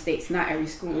here in the States. Not every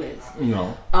school is.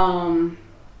 No.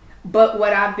 But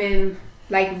what I've been,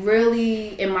 like,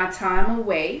 really in my time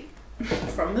away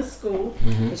from the school,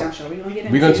 which I'm sure we're going to get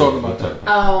into. We're going to talk about that.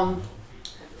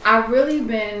 I've really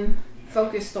been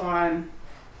focused on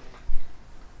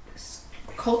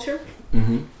culture.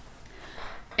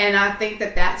 And I think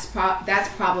that's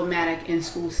problematic in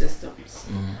school systems.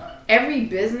 Every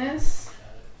business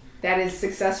that is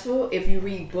successful, if you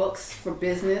read books for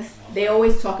business, they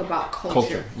always talk about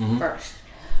culture first.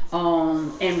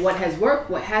 And what has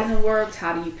worked, what hasn't worked,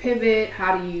 how do you pivot,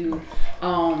 how do you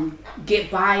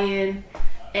get buy-in.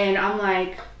 And I'm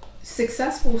like,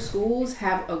 successful schools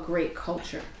have a great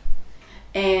culture.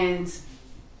 And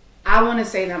I want to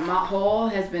say that Mount Hall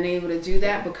has been able to do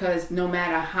that because no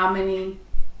matter how many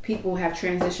people have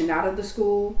transitioned out of the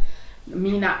school,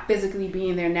 me not physically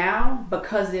being there now,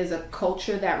 because there's a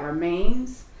culture that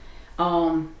remains,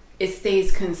 it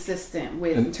stays consistent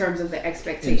with in terms of the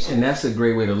expectations. And that's a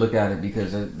great way to look at it,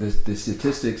 because the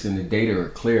statistics and the data are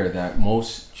clear that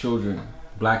most children,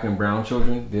 black and brown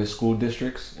children, their school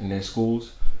districts and their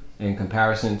schools, in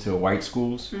comparison to white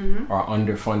schools, are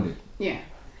underfunded. Yeah.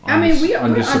 I mean, we are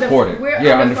undersupported. We're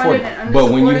underfunded. And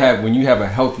but when you have a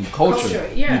healthy culture,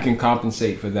 yeah, you can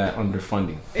compensate for that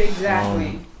underfunding.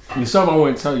 Exactly. There's something I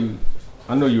want to tell you.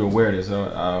 I know you're aware of this.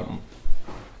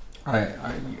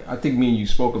 I think me and you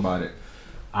spoke about it.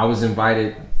 I was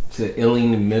invited to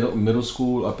Illing Middle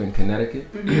School up in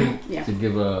Connecticut to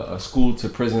give a school to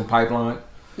prison pipeline.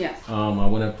 Yes. I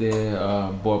went up there,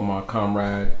 brought my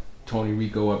comrade Tony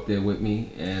Rico up there with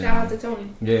me, and shout out to Tony.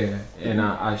 Yeah, and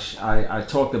I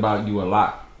talked about you a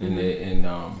lot, and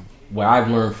what I've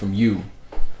learned from you,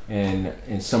 and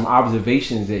some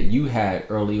observations that you had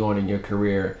early on in your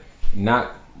career,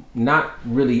 not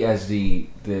really as an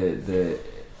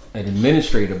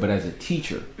administrator, but as a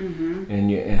teacher,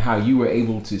 and how you were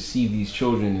able to see these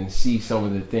children and see some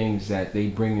of the things that they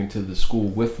bring into the school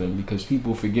with them, because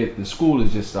people forget the school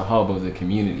is just a hub of the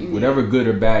community. Whatever good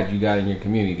or bad you got in your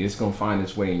community, it's going to find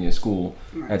its way in your school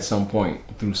at some point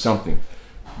through something,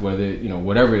 whether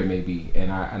whatever it may be. And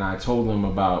I told them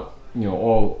about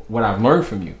all what I've learned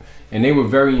from you, and they were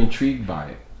very intrigued by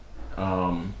it.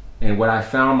 And what I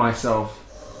found myself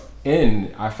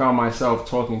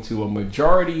talking to a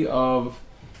majority of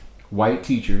white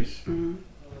teachers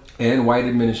and white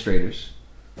administrators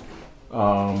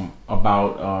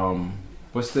about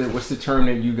what's the term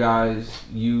that you guys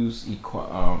use?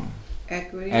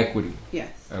 Equity.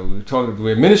 Yes. With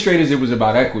administrators, it was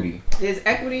about equity. There's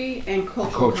equity and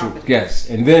cultural competence. Yes.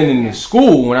 And then in the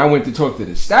school, when I went to talk to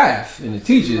the staff and the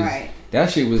teachers, that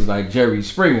shit was like Jerry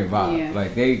Springer vibe. Yeah.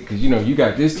 Like because you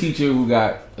got this teacher who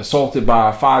got assaulted by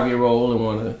a 5-year-old and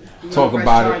want to talk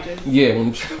about charges. it. Yeah,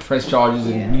 when press charges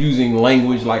and using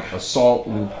language like assault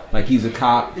and like he's a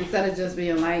cop. Instead of just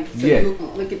being like, you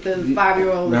look at the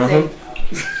 5-year-old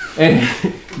and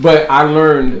say, but I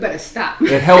learned. You better stop.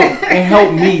 It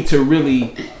helped me to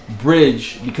really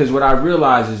bridge, because what I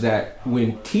realized is that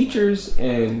when teachers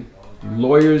and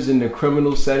lawyers in the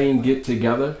criminal setting get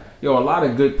together, a lot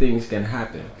of good things can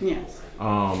happen. Yes.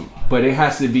 But it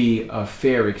has to be a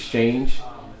fair exchange,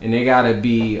 and they gotta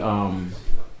be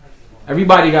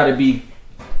everybody gotta be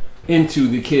into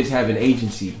the kids having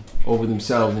agency over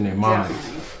themselves and their minds.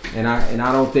 Definitely. And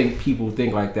I don't think people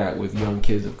think like that with young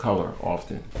kids of color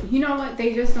often. You know what?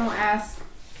 They just don't ask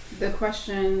the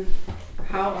question,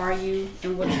 how are you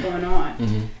and what's going on?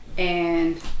 Mm-hmm.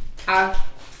 And I've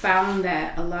found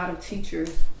that a lot of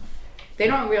teachers, they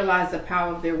don't realize the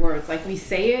power of their words. Like, we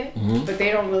say it, but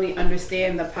they don't really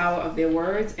understand the power of their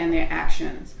words and their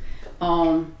actions.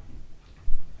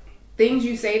 Things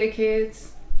you say to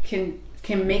kids can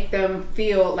make them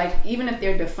feel like, even if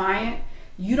they're defiant,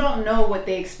 you don't know what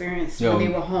they experienced when they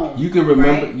were home. You can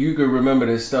remember. Right? You can remember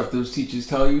the stuff those teachers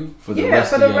tell you for the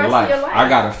rest of your life. I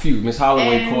got a few. Miss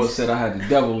Holloway said I had the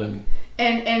devil in me.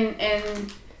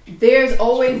 And there's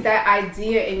always that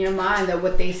idea in your mind that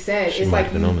what they said is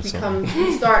like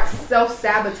you start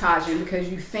self-sabotaging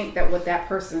because you think that what that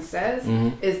person says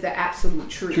is the absolute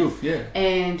truth. Yeah.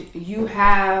 And you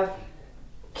have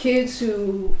kids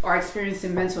who are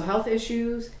experiencing mental health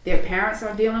issues. Their parents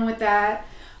are dealing with that.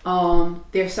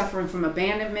 They're suffering from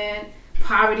abandonment.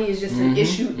 Poverty is just an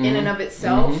issue in and of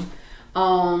itself.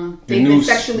 They've been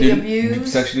sexually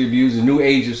abused. The new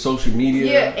age of social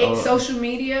media. Yeah, social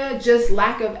media, just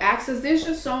lack of access. There's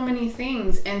just so many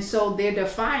things. And so their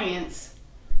defiance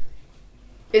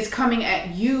is coming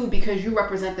at you because you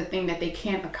represent the thing that they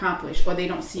can't accomplish or they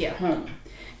don't see at home.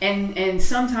 And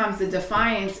sometimes the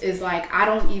defiance is like, I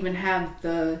don't even have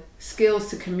the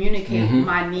skills to communicate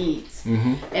my needs.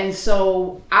 And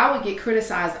so I would get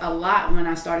criticized a lot when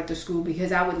I started the school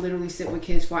because I would literally sit with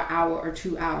kids for an hour or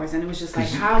 2 hours, and it was just like,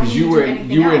 how do you do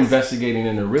anything you were else? Investigating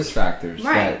in the risk factors,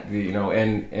 right?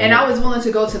 That, and I was willing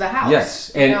to go to the house. Yes,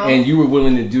 and you were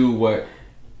willing to do what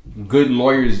good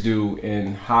lawyers do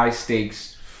in high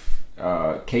stakes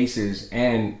cases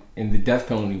and in the death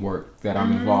penalty work that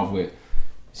I'm involved with.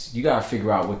 You gotta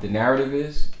figure out what the narrative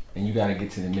is, and you gotta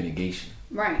get to the mitigation.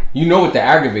 Right. You know what the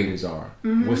aggravators are.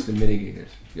 What's the mitigators?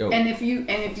 And if you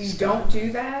don't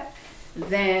do that,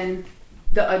 then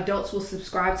the adults will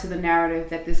subscribe to the narrative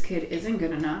that this kid isn't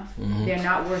good enough. They're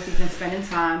not worth even spending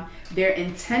time. They're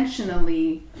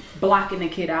intentionally blocking the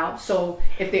kid out. So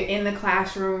if they're in the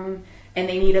classroom and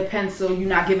they need a pencil, you're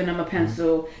not giving them a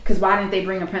pencil. Because why didn't they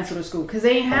bring a pencil to school? Because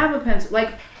they ain't have a pencil.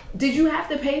 Like, did you have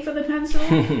to pay for the pencil?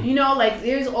 Like,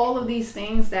 there's all of these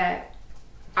things that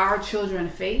our children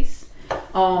face.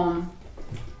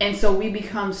 And so we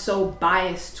become so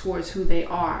biased towards who they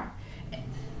are.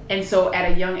 And so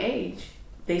at a young age,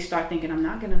 they start thinking, I'm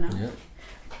not good enough. Yep.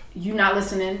 You're not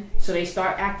listening. So they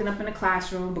start acting up in the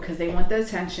classroom because they want the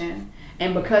attention.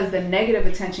 And because the negative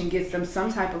attention gets them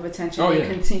some type of attention, they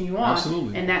continue on.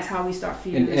 Absolutely. And that's how we start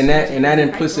feeding and that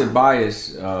implicit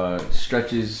bias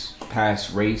stretches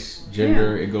past race,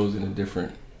 gender. It goes into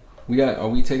different. Are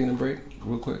we taking a break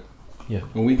real quick? Yeah.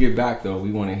 When we get back though,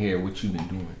 we want to hear what you've been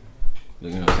doing. You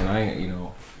know what I'm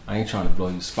saying? I ain't trying to blow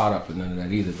your spot up or none of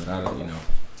that either, but I don't,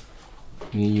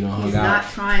 me and you don't hung out. He's not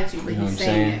trying to, but he's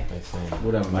saying it.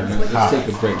 Whatever, man. Let's take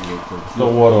a break real quick.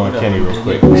 Throw water on Kenny real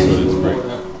quick. So this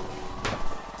break.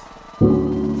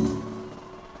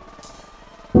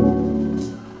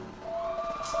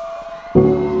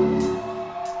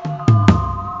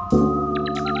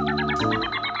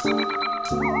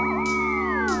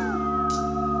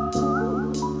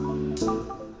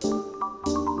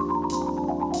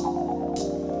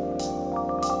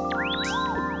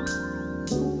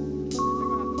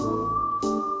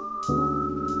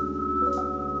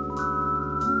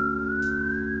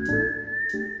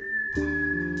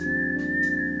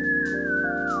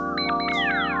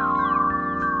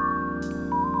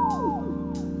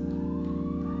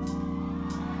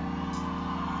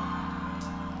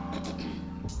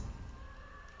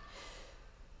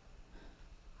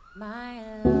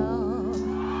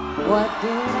 What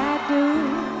did I do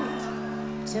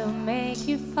to make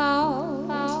you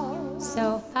fall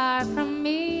so far from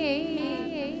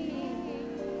me?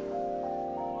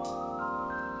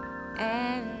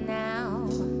 And now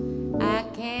I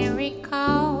can't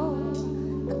recall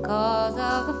the cause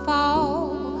of the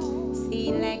fall.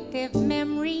 Selective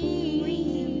memory.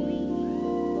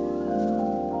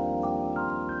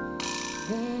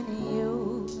 Then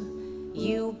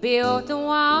you built a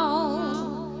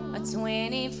wall, a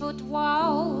 20-foot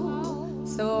wall,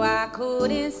 so I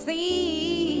couldn't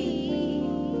see.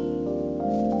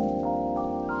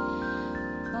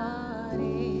 But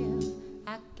if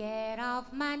I get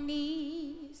off my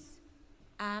knees,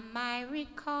 I might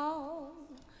recall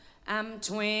I'm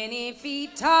 20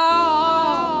 feet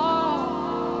tall.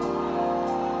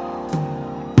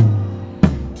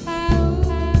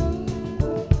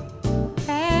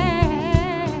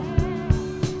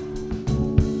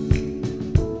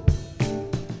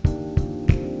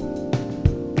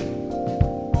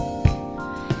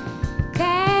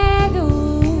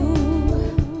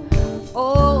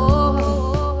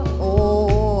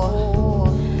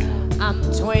 I'm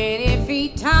 20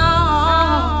 feet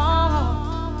tall.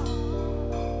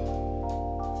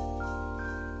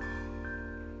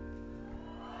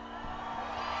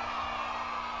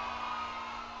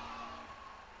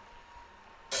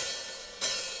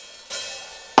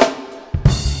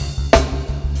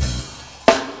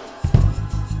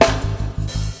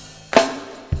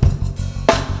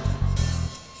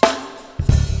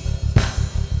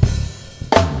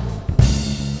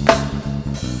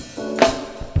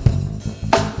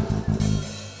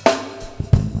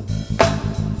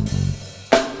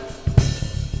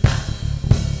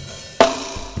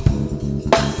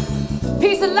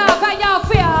 Peace and love, how y'all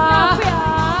feel?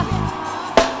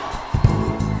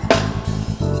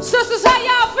 Sisters, how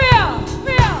y'all feel?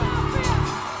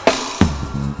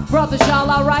 Brothers, y'all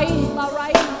alright?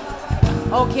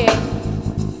 Okay.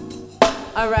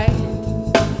 Alright.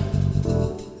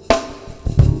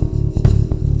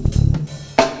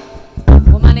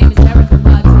 Well, my name is Erica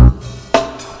Badu,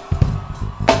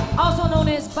 also known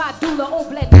as Badula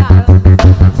Oblongata,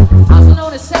 also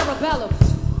known as Cerebellum,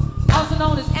 also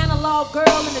known as Analog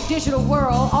Girl in the Digital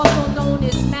World, also known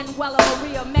as Manuela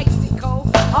Maria Mexico,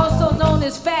 also known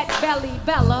as Fat Belly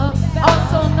Bella,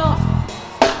 also known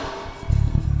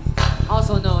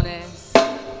as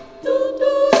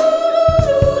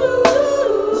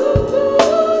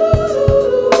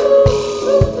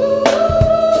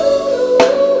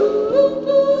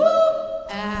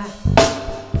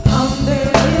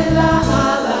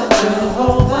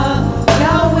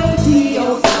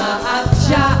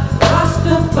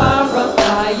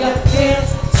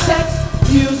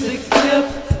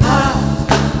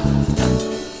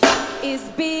is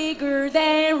bigger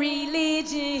than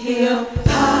religion. Hip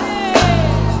hop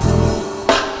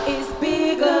is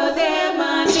bigger than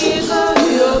my nigga.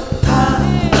 Hip hop,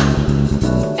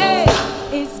 hey,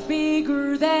 it's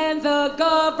bigger than the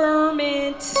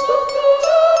government.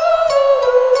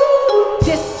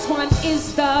 This one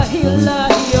is the hill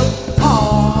of hip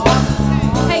hop.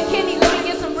 Hey Kenny, let me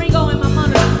get some Ringo in my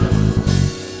monitor.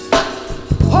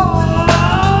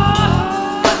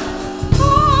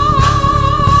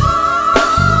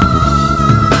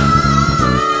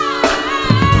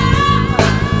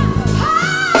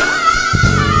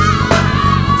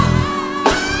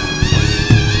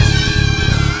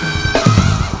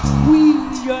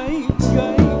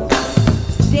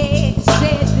 They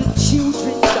said the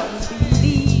children don't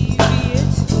believe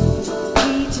it.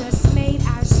 We just made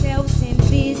ourselves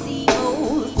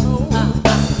invisible.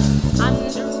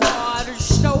 Underwater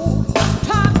stove,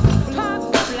 top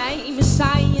flame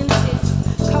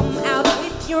scientists, come out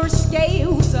with your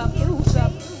scales up.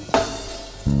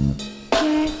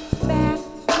 Get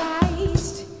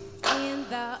baptized in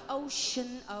the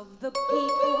ocean of the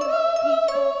people.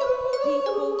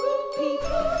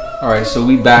 All right, so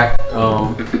we back.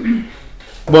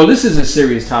 Well, this is a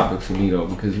serious topic for me though,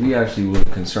 because we actually were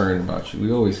concerned about you.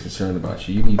 We always concerned about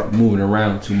you. You be moving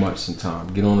around too much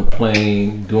sometimes. Get on a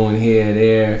plane, doing here,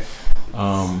 there,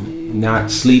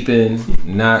 not sleeping,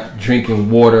 not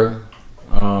drinking water,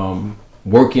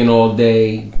 working all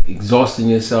day, exhausting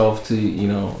yourself to,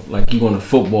 like you on a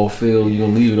football field, you're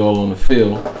gonna leave it all on the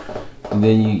field, and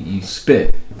then you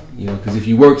spit, because if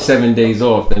you work 7 days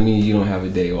off, that means you don't have a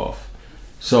day off.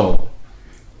 So,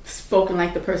 spoken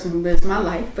like the person who lives my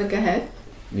life, but go ahead.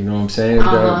 You know what I'm saying?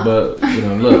 But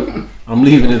look, I'm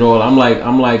leaving it all. I'm like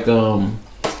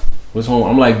what's home?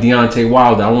 I'm like Deontay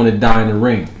Wilder. I want to die in the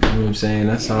ring. You know what I'm saying?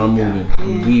 That's how I'm moving.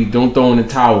 Yeah. Don't throw in the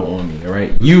towel on me. All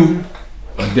right? You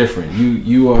are different.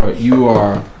 You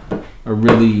are a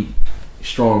really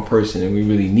strong person and we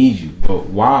really need you. But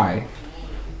why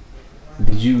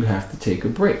did you have to take a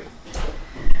break?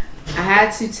 I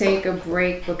had to take a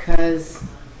break because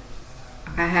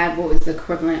I had what was the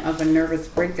equivalent of a nervous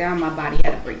breakdown. My body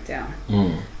had a breakdown.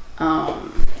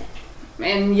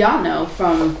 And y'all know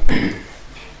from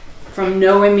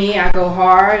knowing me, I go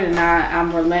hard and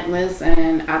I'm relentless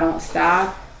and I don't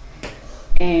stop.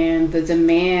 And the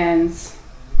demands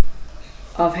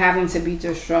of having to be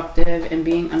disruptive and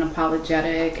being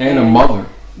unapologetic. And a mother.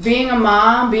 Being a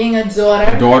mom, being a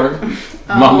daughter.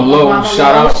 Mama Lo,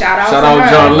 shout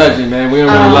out John Legend, man. We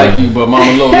don't really like you, but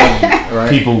Mama Lo loves you, right?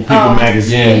 People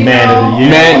Magazine, Man of the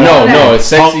Year. No, it's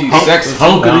sexy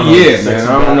hunk of the year, man.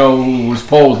 I don't know who was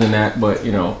posed in that, but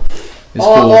you know, it's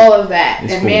all, cool. All of that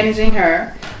it's and cool. Managing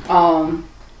her,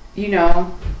 you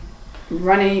know,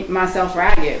 running myself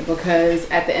ragged because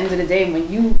at the end of the day,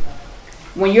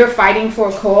 when you're fighting for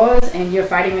a cause and you're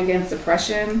fighting against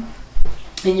oppression.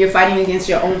 And you're fighting against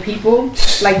your own people,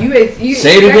 like you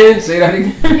say that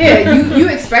again. Yeah, you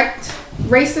expect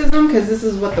racism because this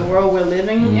is what the world we're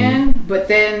living in. But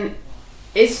then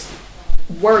it's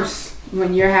worse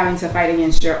when you're having to fight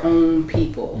against your own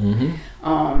people.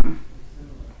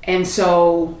 And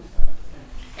so,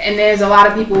 and there's a lot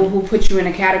of people who put you in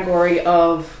a category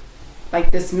of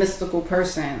like this mystical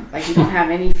person, like you don't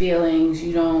have any feelings,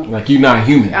 you don't, like you're not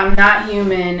human. I'm not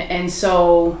human, and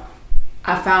so.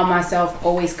 I found myself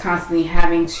always constantly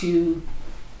having to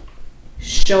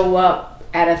show up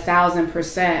at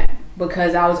 1,000%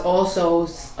 because I was also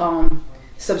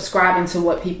subscribing to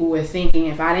what people were thinking.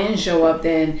 If I didn't show up,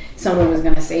 then someone was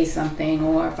going to say something,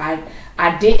 or if I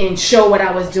didn't show what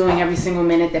I was doing every single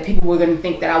minute, that people were going to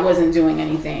think that I wasn't doing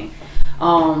anything.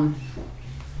 And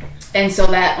so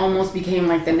that almost became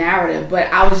like the narrative. But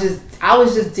I was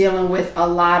just dealing with a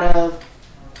lot of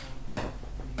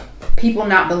people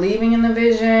not believing in the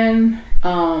vision.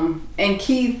 And me and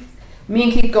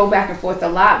Keith go back and forth a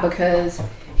lot because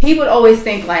he would always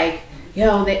think like,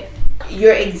 yo, that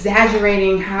you're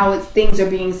exaggerating how things are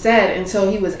being said,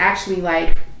 until he was actually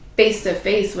like face to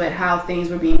face with how things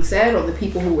were being said or the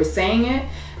people who were saying it.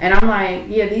 And I'm like,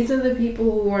 yeah, these are the people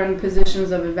who are in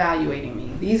positions of evaluating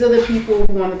me. These are the people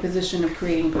who are in the position of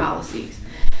creating policies.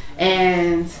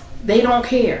 And they don't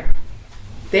care.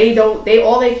 They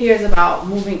all they care is about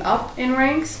moving up in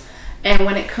ranks. And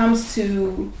when it comes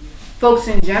to folks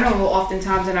in general,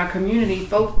 oftentimes in our community,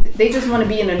 they just want to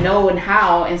be in the know and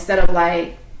how, instead of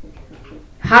like,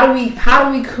 how do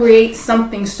we create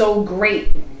something so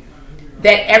great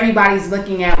that everybody's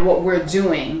looking at what we're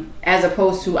doing, as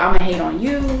opposed to I'm gonna hate on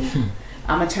you,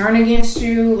 I'm gonna turn against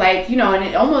you, like, you know, and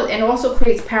it also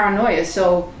creates paranoia.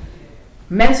 So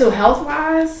mental health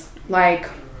wise, like,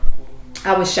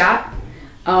 I was shot.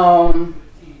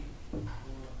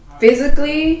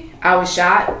 Physically, I was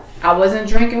shot. I wasn't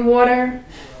drinking water.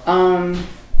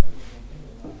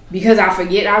 Because I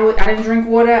forget I didn't drink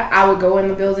water. I would go in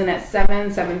the building at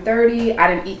 7:30. I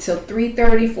didn't eat till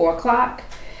 3:30, 4 o'clock.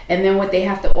 And then what they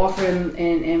have to offer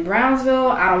in Brownsville,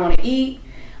 I don't want to eat.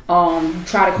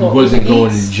 Try to call. You wasn't going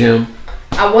to the gym?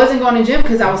 I wasn't going to gym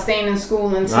because I was staying in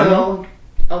school until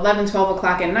 11, 12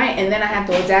 o'clock at night. And then I had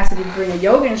the audacity to bring a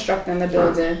yoga instructor in the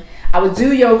building. I would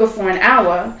do yoga for an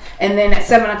hour, and then at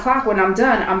 7 o'clock when I'm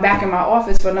done, I'm back in my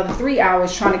office for another 3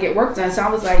 hours trying to get work done. So I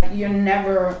was like, you're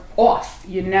never off.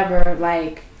 You're never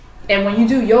like, and when you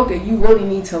do yoga, you really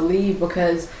need to leave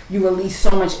because you release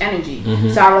so much energy.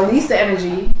 So I released the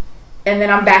energy, and then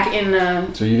I'm back in the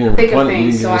thick of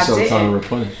things. So I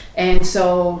didn't. And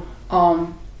so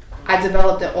I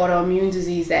developed an autoimmune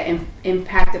disease that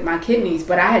impacted my kidneys,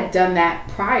 but I had done that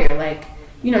prior, like,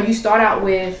 you know, you start out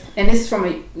with, and this is from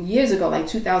years ago, like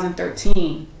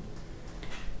 2013.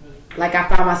 Like, I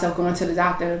found myself going to the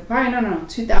doctor,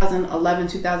 2011,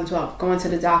 2012, going to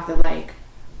the doctor like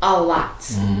a lot.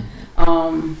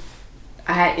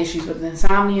 I had issues with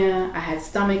insomnia. I had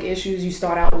stomach issues. You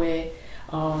start out with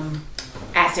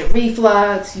acid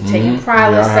reflux. You taking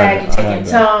Prilosec, you taking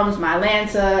Tums,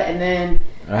 Mylanta, and then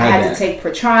I had to take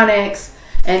Protronix,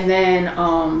 and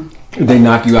then they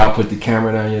knock you out, put the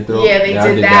camera down your throat. Yeah, they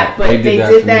did that, but they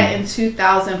did that in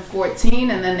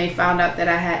 2014, and then they found out that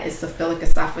I had eosinophilic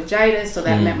esophagitis, so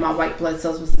that meant my white blood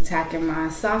cells was attacking my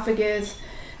esophagus,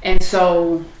 and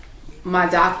so my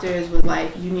doctors were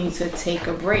like, you need to take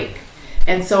a break.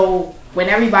 And so when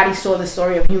everybody saw the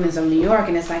story of Humans of New York,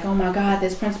 and it's like, oh my God,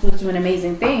 this principal's doing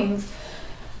amazing things,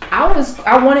 I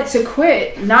wanted to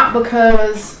quit, not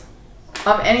because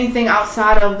of anything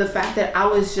outside of the fact that I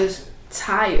was just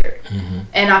tired.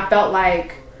 And I felt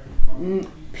like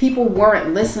people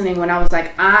weren't listening when I was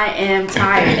like, I am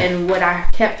tired. And what I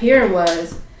kept hearing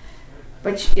was,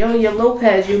 But you're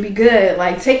Lopez, you'll be good.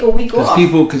 Like, take a week off.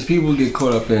 Because people get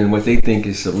caught up in what they think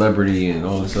is celebrity and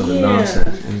all this other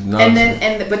nonsense. It's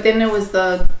nonsense. But then there was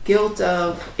the guilt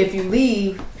of, if you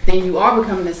leave, then you are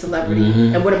becoming a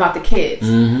celebrity. And what about the kids?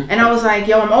 And I was like,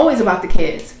 I'm always about the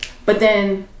kids. But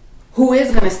then, who is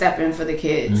going to step in for the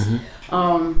kids?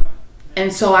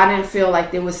 And so I didn't feel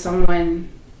like there was someone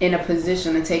in a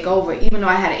position to take over. Even though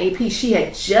I had an AP, she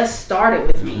had just started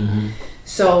with me.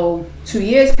 So 2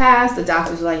 years passed, the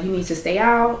doctors were like, you need to stay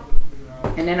out.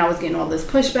 And then I was getting all this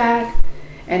pushback.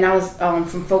 And I was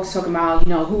from folks talking about,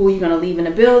 who are you going to leave in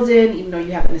the building, even though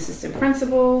you have an assistant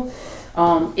principal?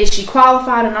 Is she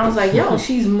qualified? And I was like,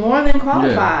 she's more than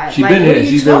qualified. She's like, been what here. are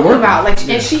you She's talking been about? Like,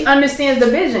 and she understands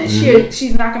the vision.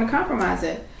 She's not going to compromise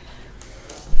it.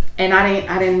 And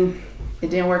it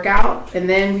didn't work out. And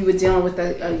then we were dealing with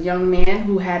a young man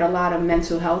who had a lot of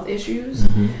mental health issues.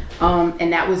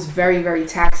 And that was very, very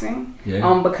taxing.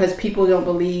 Because people don't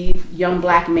believe young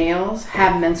black males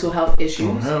have mental health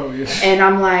issues. And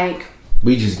I'm like,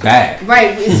 we just bad.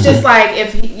 Right. It's just like,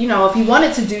 if he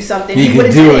wanted to do something, he would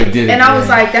have did it. And I was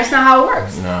yeah. like, that's not how it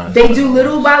works. Nah, they do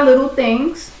little by little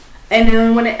things, and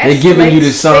then when it escalates, they're giving you the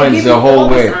signs the whole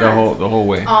way, the whole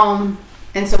way.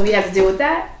 And so we had to deal with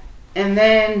that. And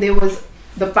then there was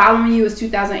the following year was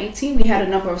 2018. We had a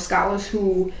number of scholars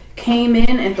who came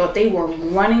in and thought they were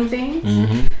running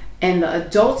things, and the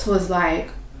adults was like,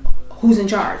 who's in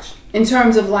charge? In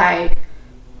terms of like,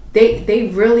 they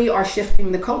really are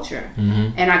shifting the culture.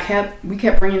 And we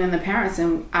kept bringing in the parents,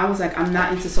 and I was like, I'm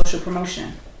not into social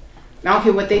promotion. I don't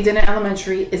care what they did in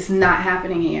elementary, it's not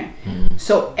happening here.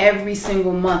 So every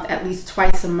single month, at least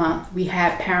twice a month, we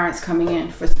had parents coming in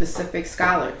for specific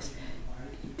scholars.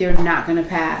 They're not going to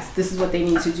pass. This is what they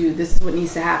need to do. This is what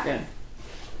needs to happen.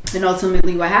 And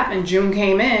ultimately what happened, June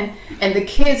came in, and the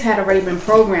kids had already been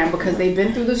programmed because they've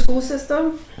been through the school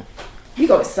system. You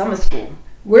go to summer school.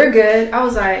 We're good. I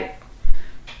was like,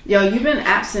 you've been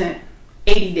absent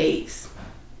 80 days.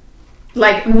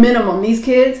 Like, minimum. These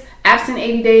kids, absent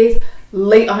 80 days,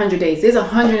 late 100 days. There's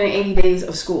 180 days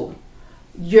of school.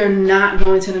 You're not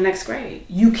going to the next grade.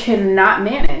 You cannot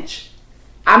manage.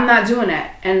 I'm not doing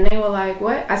that. And they were like,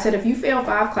 what? I said, if you fail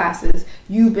 5 classes,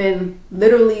 you've been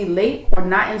literally late or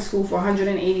not in school for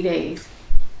 180 days.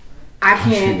 I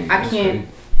can't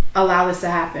allow this to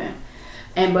happen.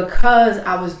 And because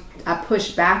I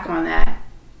pushed back on that,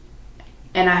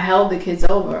 and I held the kids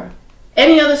over.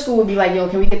 Any other school would be like,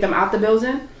 can we get them out the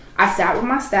building? I sat with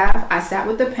my staff, I sat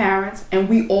with the parents, and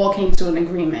we all came to an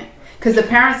agreement. Because the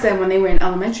parents said when they were in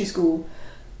elementary school,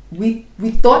 we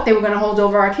thought they were going to hold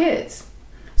over our kids.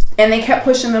 And they kept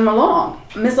pushing them along.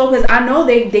 Ms. Lopez, I know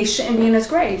they shouldn't be in this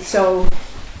grade. So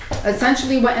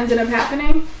essentially what ended up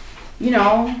happening,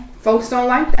 folks don't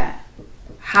like that.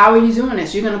 How are you doing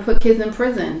this? You're going to put kids in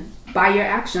prison by your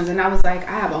actions. And I was like,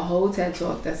 I have a whole TED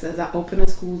talk that says I open a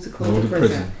school to close a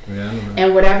prison.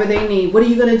 And whatever they need, what are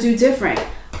you going to do different?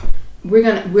 We're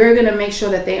gonna make sure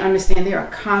that they understand there are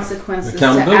consequences to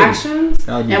actions,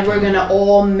 and we're gonna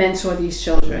all mentor these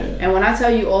children. And when I tell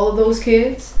you, all of those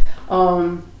kids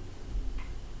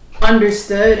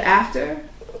understood after,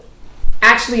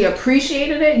 actually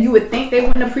appreciated it. You would think they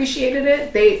wouldn't appreciated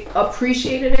it. They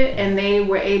appreciated it, and they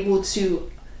were able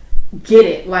to get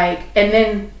it. And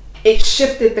then it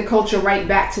shifted the culture right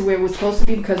back to where it was supposed to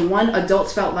be, because one,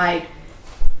 adults felt like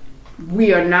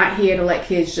we are not here to let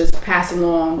kids just pass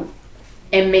along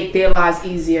and make their lives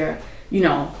easier,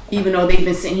 even though they've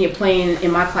been sitting here playing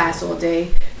in my class all day.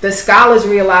 The scholars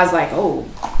realized,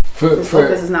 this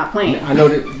focus is not playing. I know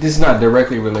that this is not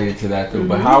directly related to that, though,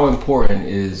 but how important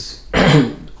is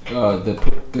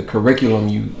the curriculum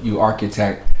you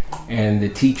architect and the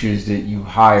teachers that you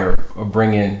hire or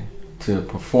bring in to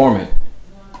perform it,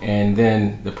 and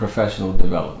then the professional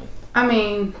development? I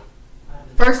mean,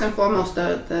 first and foremost,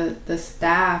 the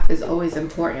staff is always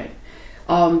important.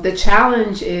 The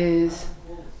challenge is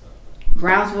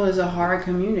Brownsville is a hard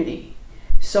community.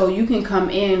 So you can come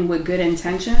in with good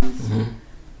intentions,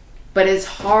 but it's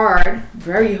hard,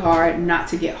 very hard, not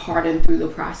to get hardened through the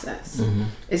process.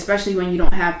 Especially when you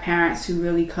don't have parents who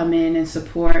really come in and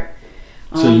support.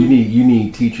 So you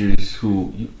need teachers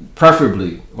who,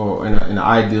 preferably, or in an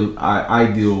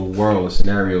ideal world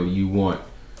scenario, you want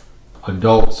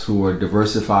adults who are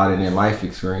diversified in their life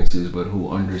experiences, but who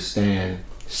understand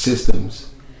systems,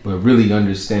 but really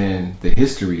understand the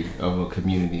history of a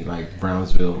community like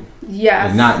Brownsville.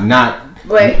 Yes.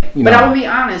 But I will be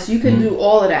honest, you can do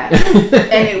all of that,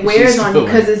 and it wears on you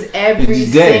because it's every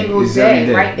single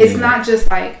day, right? It's not just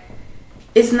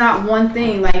it's not one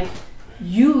thing.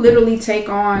 You literally take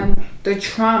on the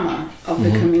trauma of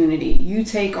the community. You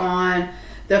take on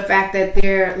the fact that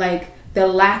they're the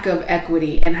lack of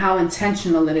equity and how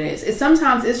intentional it is.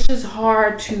 Sometimes it's just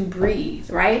hard to breathe,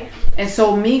 right? And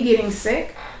so me getting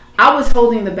sick, I was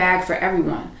holding the bag for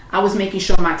everyone. I was making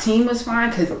sure my team was fine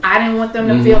because I didn't want them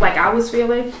to feel like I was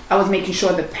feeling. I was making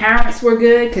sure the parents were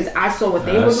good because I saw what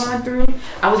they were going through.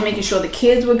 I was making sure the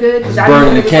kids were good because I knew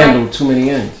burning it the was candle, like, too many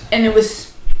ends. and it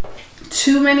was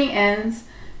too many ends.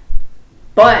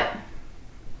 But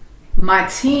my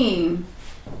team,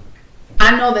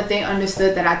 I know that they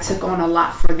understood that I took on a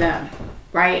lot for them,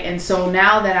 right? And so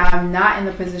now that I'm not in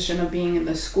the position of being in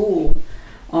the school,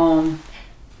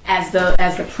 as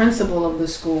the principal of the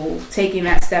school, taking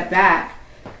that step back,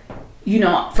 you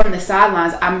know, from the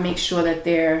sidelines, I make sure that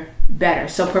they're better.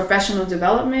 So professional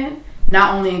development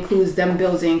not only includes them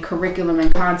building curriculum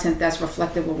and content that's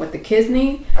reflective of what the kids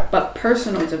need, but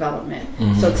personal development.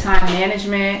 So time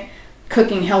management,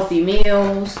 cooking healthy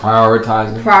meals,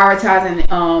 prioritizing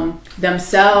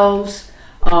themselves.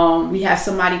 We have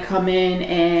somebody come in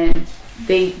and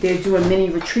they're doing mini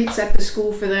retreats at the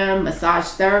school for them, massage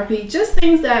therapy, just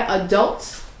things that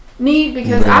adults need,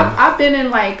 because I've been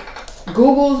in like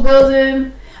Google's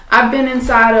building, I've been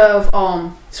inside of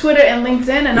Twitter and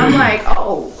LinkedIn, and I'm like,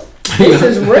 oh, this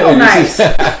is real nice.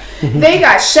 They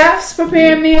got chefs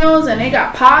preparing meals and they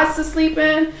got pods to sleep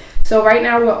in. So right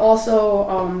now we're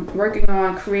also working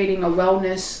on creating a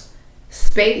wellness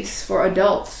space for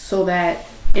adults so that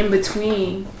in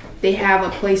between they have a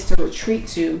place to retreat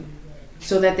to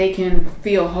so that they can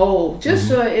feel whole. Just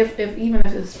so if even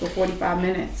if it's for 45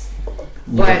 minutes.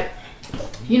 But,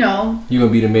 you know. You're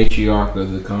going to be the matriarch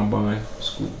of the Combine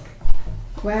School.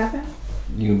 What happened?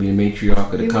 You're going to be the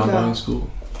matriarch of the Combine School.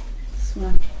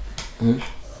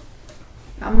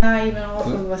 I'm not even off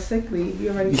of a sick leave.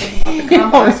 You already talking about the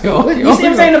Combine School. You see what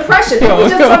I'm saying? The pressure. Did we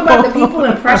just talk about the people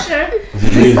in pressure?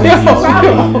 That's no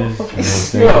problem.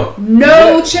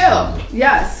 No chill.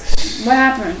 Yes. What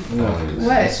happened?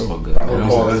 What? It's all good.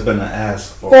 There's been an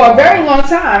ask for a very long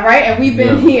time, right? And we've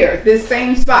been here, this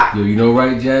same spot. Yo, you know,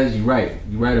 right, Jazz? You're right.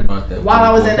 You're right about that. While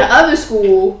I was in the other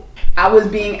school, I was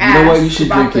being asked. You know what? You should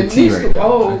drink your tea right now.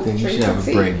 Oh, I think you should have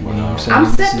a break. You know what I'm saying? I'm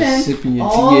sipping. Sipping your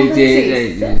all tea. the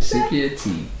tea. Sip your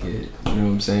tea. Kid. You know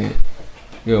what I'm saying?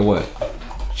 Yo, what?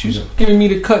 She's giving me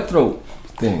the cutthroat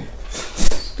thing.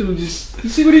 Dude, just you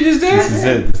see what he just did? This is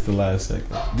it. This is the last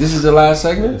segment. This is the last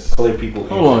segment? Yes. Play people.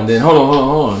 Hold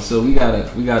on. So we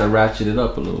gotta ratchet it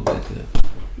up a little bit then.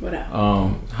 What up?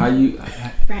 How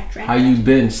you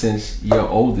been since your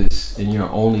oldest and your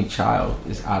only child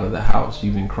is out of the house?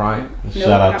 You been crying?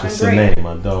 Shout out to Sine,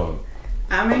 my dog.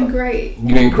 I've been great.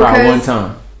 You didn't cry one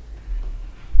time.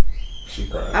 She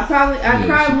cried. I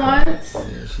cried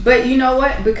once, but you know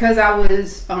what? Because I was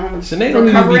Sinead don't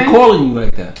even be calling you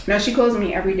like that. No, she calls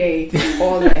me every day,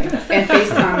 all day, and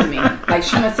FaceTimes me. Like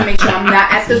she wants to make sure I'm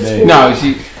not at the school. No,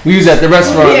 we was at the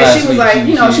restaurant. Yeah, last she was week.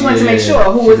 like, she wanted to make sure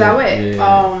who was I with.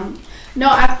 Yeah. No,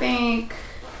 I think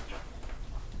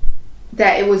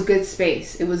that it was good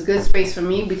space. It was good space for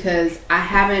me because I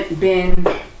haven't been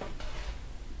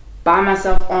by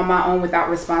myself on my own without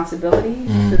responsibilities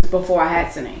since before I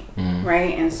had Sinead,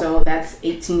 right? And so that's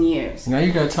 18 years. Now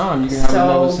you got time. You can have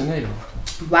another Sinead.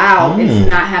 Wow,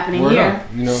 it's not happening Word here. up,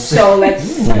 you know what I'm so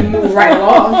let's move right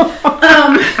along.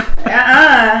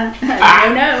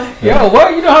 No. Yo,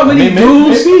 what? You know how many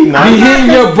dudes be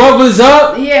hitting your brothers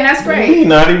up? Yeah, and that's great.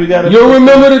 You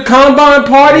remember the Combine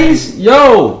parties?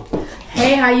 Yo.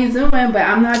 Hey, how you doing? But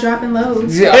I'm not dropping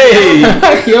loads. Hey.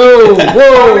 Yo.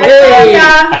 Whoa.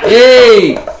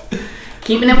 Hey.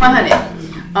 Keeping it 100.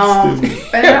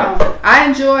 But no,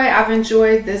 I've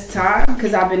enjoyed this time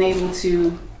because I've been able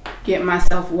to get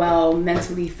myself well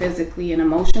mentally, physically, and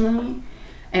emotionally.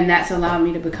 And that's allowed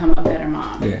me to become a better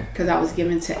mom. Yeah. Because I was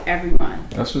given to everyone.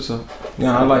 That's what's up.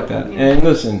 Yeah, I like that. Yeah. And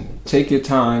listen, take your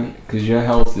time because your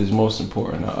health is most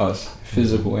important to us,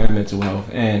 physical and mental health.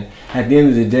 And at the end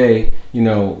of the day,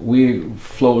 we're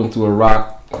floating in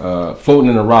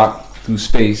a rock through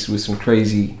space with some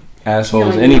crazy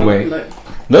assholes anyway.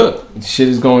 Look, shit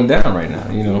is going down right now.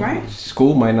 Right.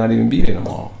 School might not even be there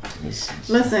tomorrow.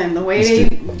 Listen, the way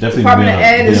Department of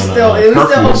Ed is still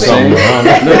open.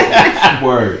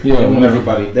 Word. When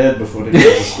everybody dead before they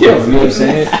get to school. You know what I'm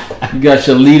saying? You got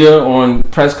your leader on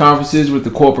press conferences with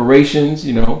the corporations,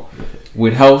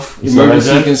 with health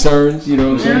emergency concerns. You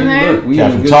know what I'm saying? Look, we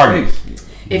have a good space.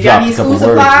 If y'all need school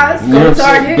supplies, go to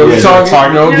Target. Go to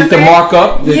Target. Get the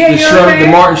markup. The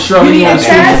Martin Shirley on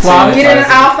school supplies. Get in an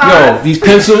aisle 5. Yo, these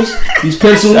pencils is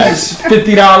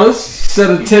 $50 instead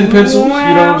of 10 pencils. Wow.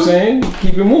 You know what I'm saying?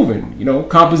 Keep it moving.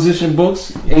 Composition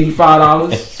books,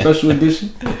 $85 special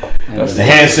edition. The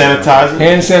hand sanitizer.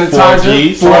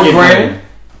 $4 grand.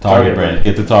 Target brand.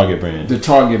 Get the Target brand. The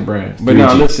Target brand. But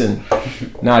now listen,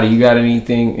 Nadi, you got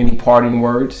any parting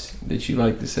words that you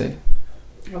like to say?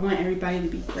 I want everybody to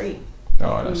be great.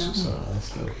 Oh, that's what's up.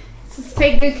 That's good. Just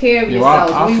take good care of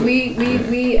yourselves.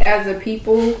 We as a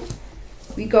people,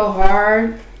 we go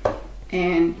hard,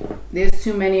 and there's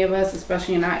too many of us,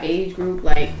 especially in our age group,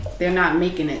 like they're not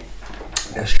making it.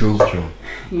 That's true.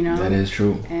 You know, that is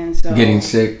true. And so getting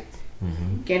sick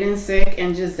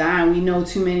and just dying. We know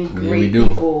too many great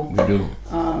people. We do.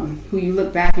 Who you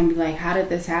look back and be like, how did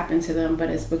this happen to them? But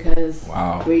it's because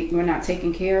we're not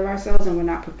taking care of ourselves and we're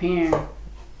not preparing.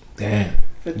 Damn,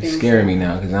 you're scaring me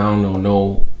now because I don't know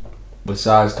no.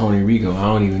 Besides Tony Rico, I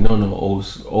don't even know no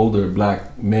older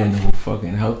black men who are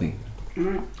fucking healthy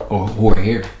or who are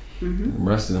here. The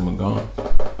rest of them are gone.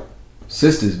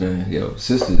 Sisters, man,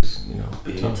 sisters, you know,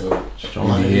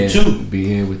 strong be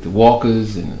here with the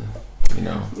walkers and you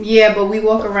know. Yeah, but we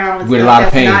walk around with a lot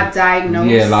of pain. Not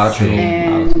diagnosed. Yeah, a lot of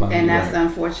pain, and that's the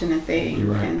unfortunate thing.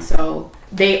 Right. And so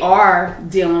they are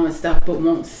dealing with stuff, but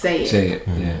won't say it. Say it,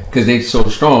 yeah, because they're so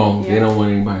strong, they don't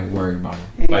want anybody to worry about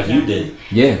it. Like you did.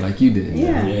 Yeah, like you did.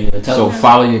 Yeah. So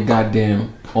follow your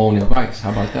goddamn own advice.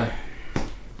 How about that?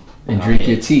 And drink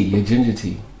your tea, your ginger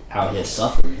tea. Out here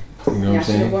suffering. You know what I'm saying? Y'all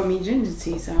should have bought me ginger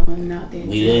tea, so I wasn't out there.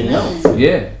 We didn't know.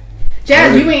 Yeah.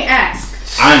 Jazz, you ain't asked.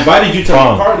 I invited you to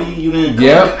my party. You didn't come.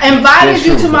 Yep. Invited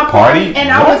you to my party,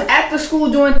 and I was at the school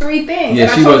doing 3 things. Yeah,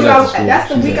 and she was at the school. That's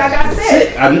the week I got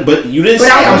sick. But you didn't say I'm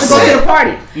sick. But I was supposed to go to the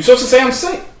party. You supposed to say I'm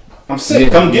sick. I'm sick. Yeah,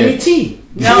 come give me tea.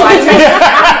 No, I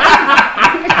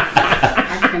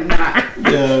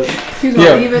cannot. He's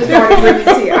gonna leave his party bring me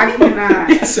tea. I cannot.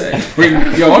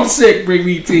 Yo, I'm sick. Bring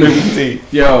me tea. Bring me tea.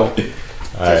 Yo.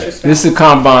 Right. This is a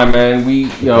combine, man. We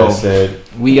out here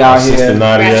figured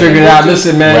it out.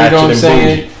 Listen, man, you know what I'm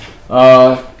saying?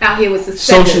 Out here with the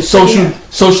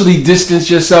socially distance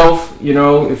yourself. You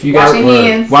know, if you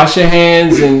wash your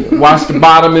hands and wash the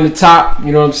bottom and the top.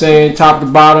 You know what I'm saying? Top to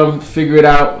bottom. Figure it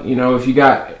out. You know, if you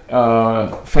got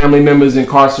family members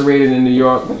incarcerated in New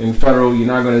York in federal, you're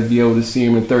not going to be able to see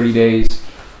them in 30 days.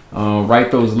 Write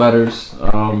those letters.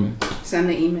 Send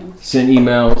the emails. Send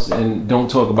emails and don't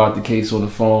talk about the case on the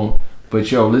phone. But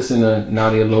yo, listen to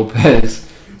Nadia Lopez.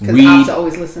 Because Ops are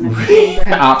always listening.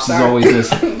 Ops is always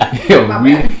listening. Yo, I'm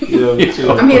here to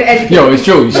educate. Yo, it's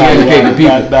true. She educated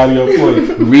people.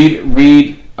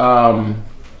 Read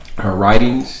her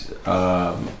writings.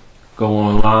 Go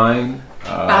online.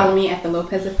 Follow me at the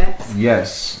Lopez Effects.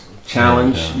 Yes.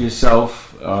 Challenge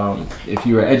yourself. If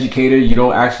you're an educator, you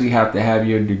don't actually have to have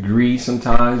your degree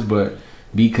sometimes, but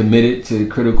be committed to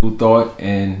critical thought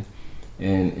and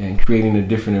creating a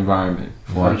different environment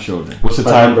for our children. What's the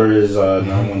time? Number is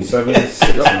 917.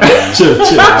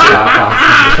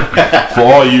 For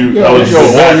all you guys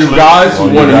who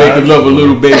want to make a love a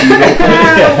little baby.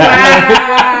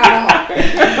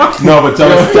 No, but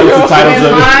tell us the titles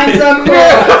of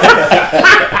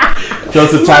Tell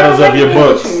us the titles of your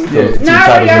books. No,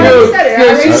 I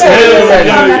already said it.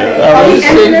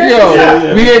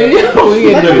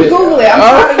 Let me Google it. I'm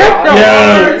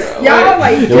sorry, y'all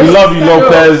like we love you,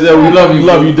 Lopez. We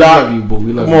love you, Doc. Come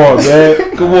on,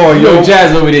 man. Come on, yo.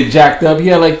 Jazz over there jacked up. He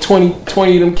had like 20 of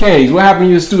them candies. What happened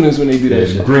to your students when they do that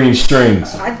shit? Green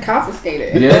strings. I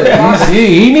confiscated. Yeah,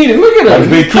 he needed. Look at him.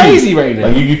 He's crazy right now.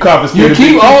 You confiscated.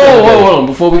 Hold on.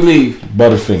 Before we leave,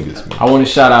 Butterfingers. Man. I want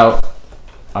to shout out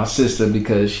our sister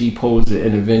because she posed an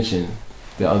intervention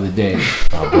the other day.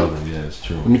 Our brother, yeah, it's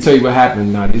true. Let me tell you what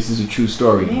happened. Now, this is a true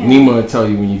story. Yeah. Nima will tell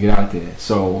you when you get out there.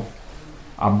 So,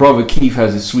 our brother Keith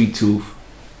has a sweet tooth,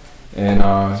 and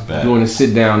doing a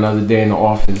sit down the other day in the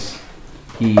office,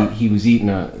 he was eating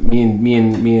me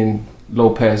and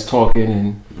Lopez talking,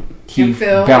 and Keith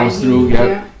bounced through.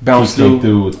 Bounced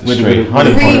through with the straight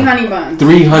honey buns.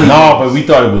 3 honey. No, but we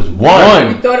thought it was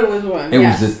one. We thought it was one. It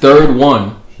was the third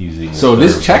one. So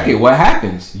let's check it. What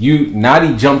happens?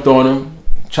 Nadi jumped on him,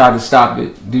 tried to stop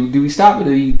it. Did we stop it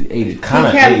or he ate it? He kind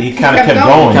of kept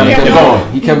going.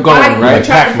 He kept going, right? He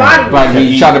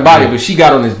tried to body, but she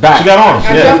got on his back. She got on him.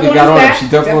 She definitely got on him. She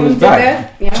definitely on his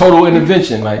back. Total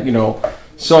intervention, like, you know.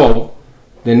 So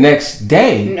the next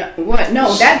day.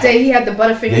 No, that day he had the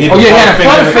Butterfinger. He had a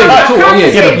Butterfinger too. Oh yeah,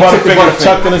 he had a Butterfinger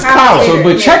tucked in his collar. So,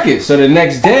 but check it. So the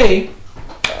next day,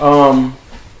 I'm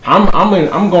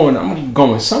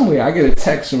going somewhere. I get a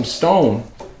text from Stone.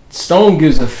 Stone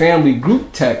gives a family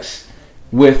group text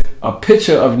with a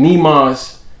picture of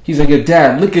Nima's. He's like, "Your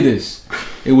dad, look at this."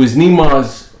 It was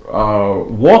Nima's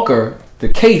Walker, the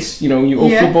case. You know, you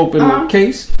flip open the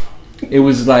case. It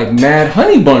was like mad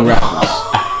honey bun wrappers.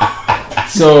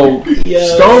 So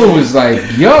Stone was like,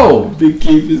 "Yo, Big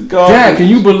Keith is gone. Dad, can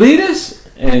you believe this?"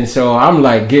 And so I'm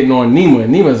like getting on Nima.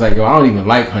 And Nima's like, yo, I don't even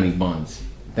like honey buns.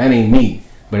 That ain't me.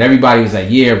 But everybody was like,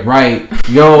 yeah, right.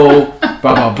 Yo, blah,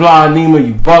 blah, blah. Nima,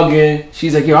 you bugging.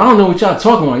 She's like, yo, I don't know what y'all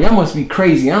talking about. Y'all must be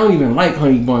crazy. I don't even like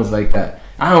honey buns like that.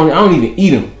 I don't even eat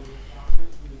them.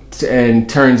 And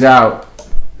turns out,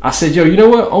 I said, yo, you know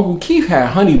what? Uncle Keith had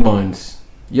honey buns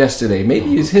yesterday.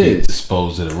 Maybe it's his.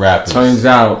 Disposed of the rappers. Turns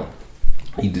out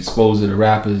he disposed of the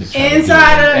rappers.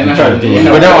 Insider.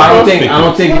 But no, I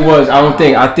don't think it was.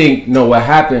 I think no. What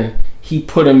happened? He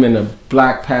put them in a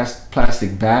black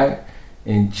plastic bag,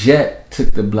 and Jet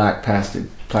took the black plastic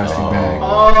bag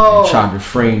and tried to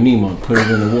frame Nemo and put it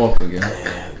in the walker again.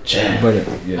 But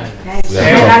yeah,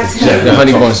 the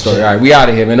honey bun story. All right, we out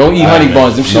of here, man. Don't eat honey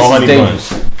buns. Them shit's honey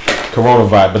dangerous.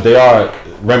 Coronavirus, but they are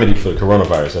remedy for the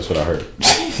coronavirus. That's what I heard.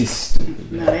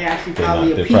 No, they actually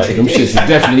probably a peach. Them shit's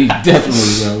definitely,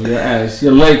 yo. Your ass,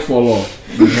 your leg fall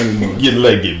off. Your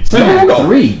leg get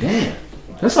 3. Damn,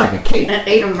 that's like a cake. I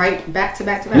ate them right back to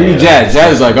back to back. You Jazz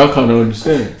is like, I can't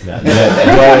understand.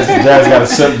 Jazz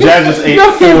just ate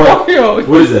 4.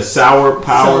 What is that? Sour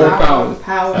power.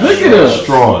 Look at them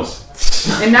straws.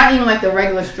 And not even like the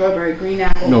regular strawberry, green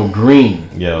apple. No, green.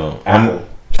 Yo,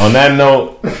 on that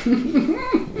note,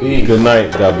 good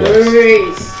night. God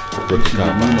bless.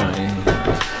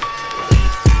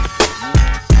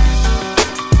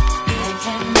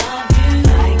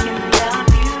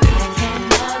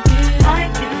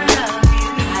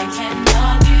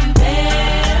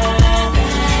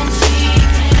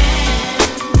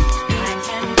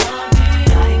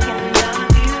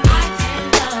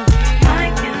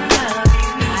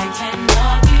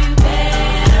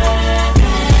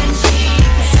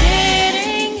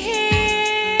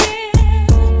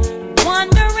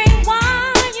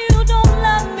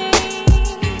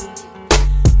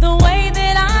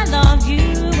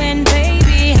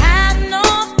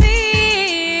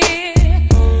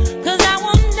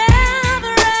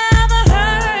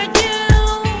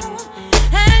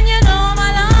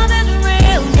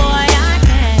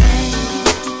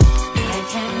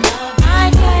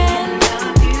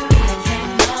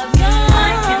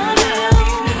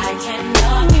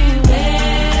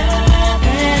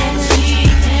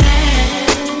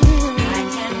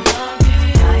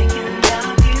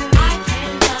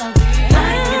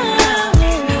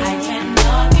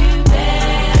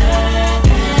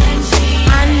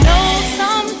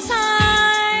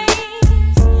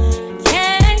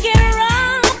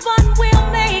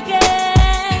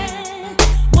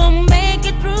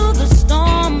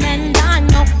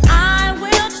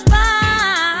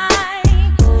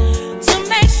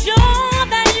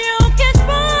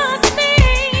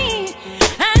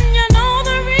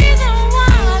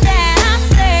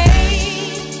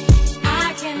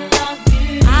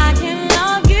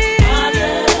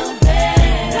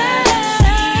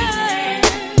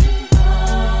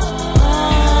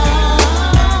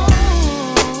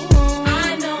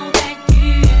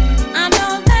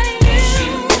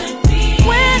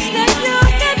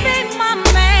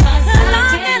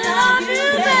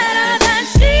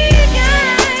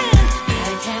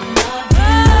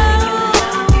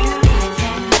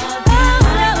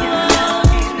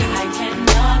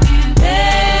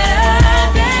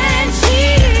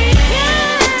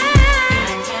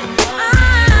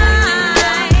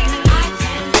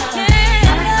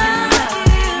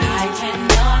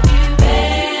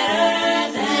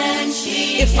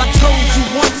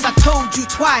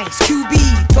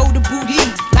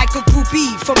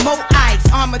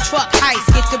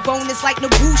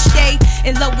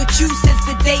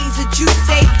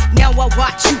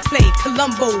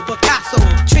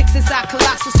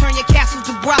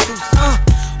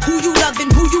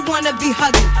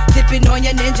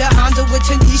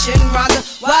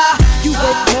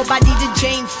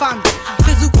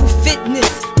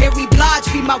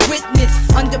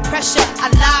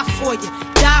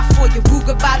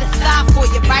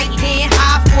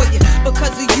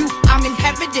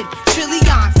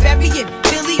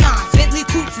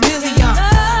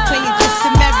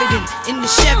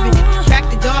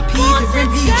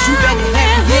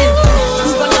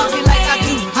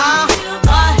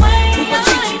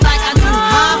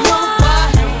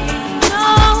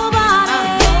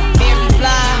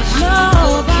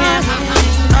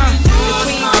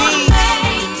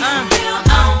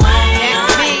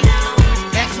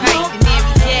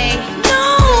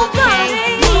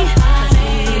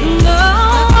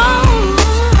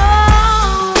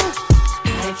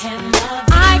 Can love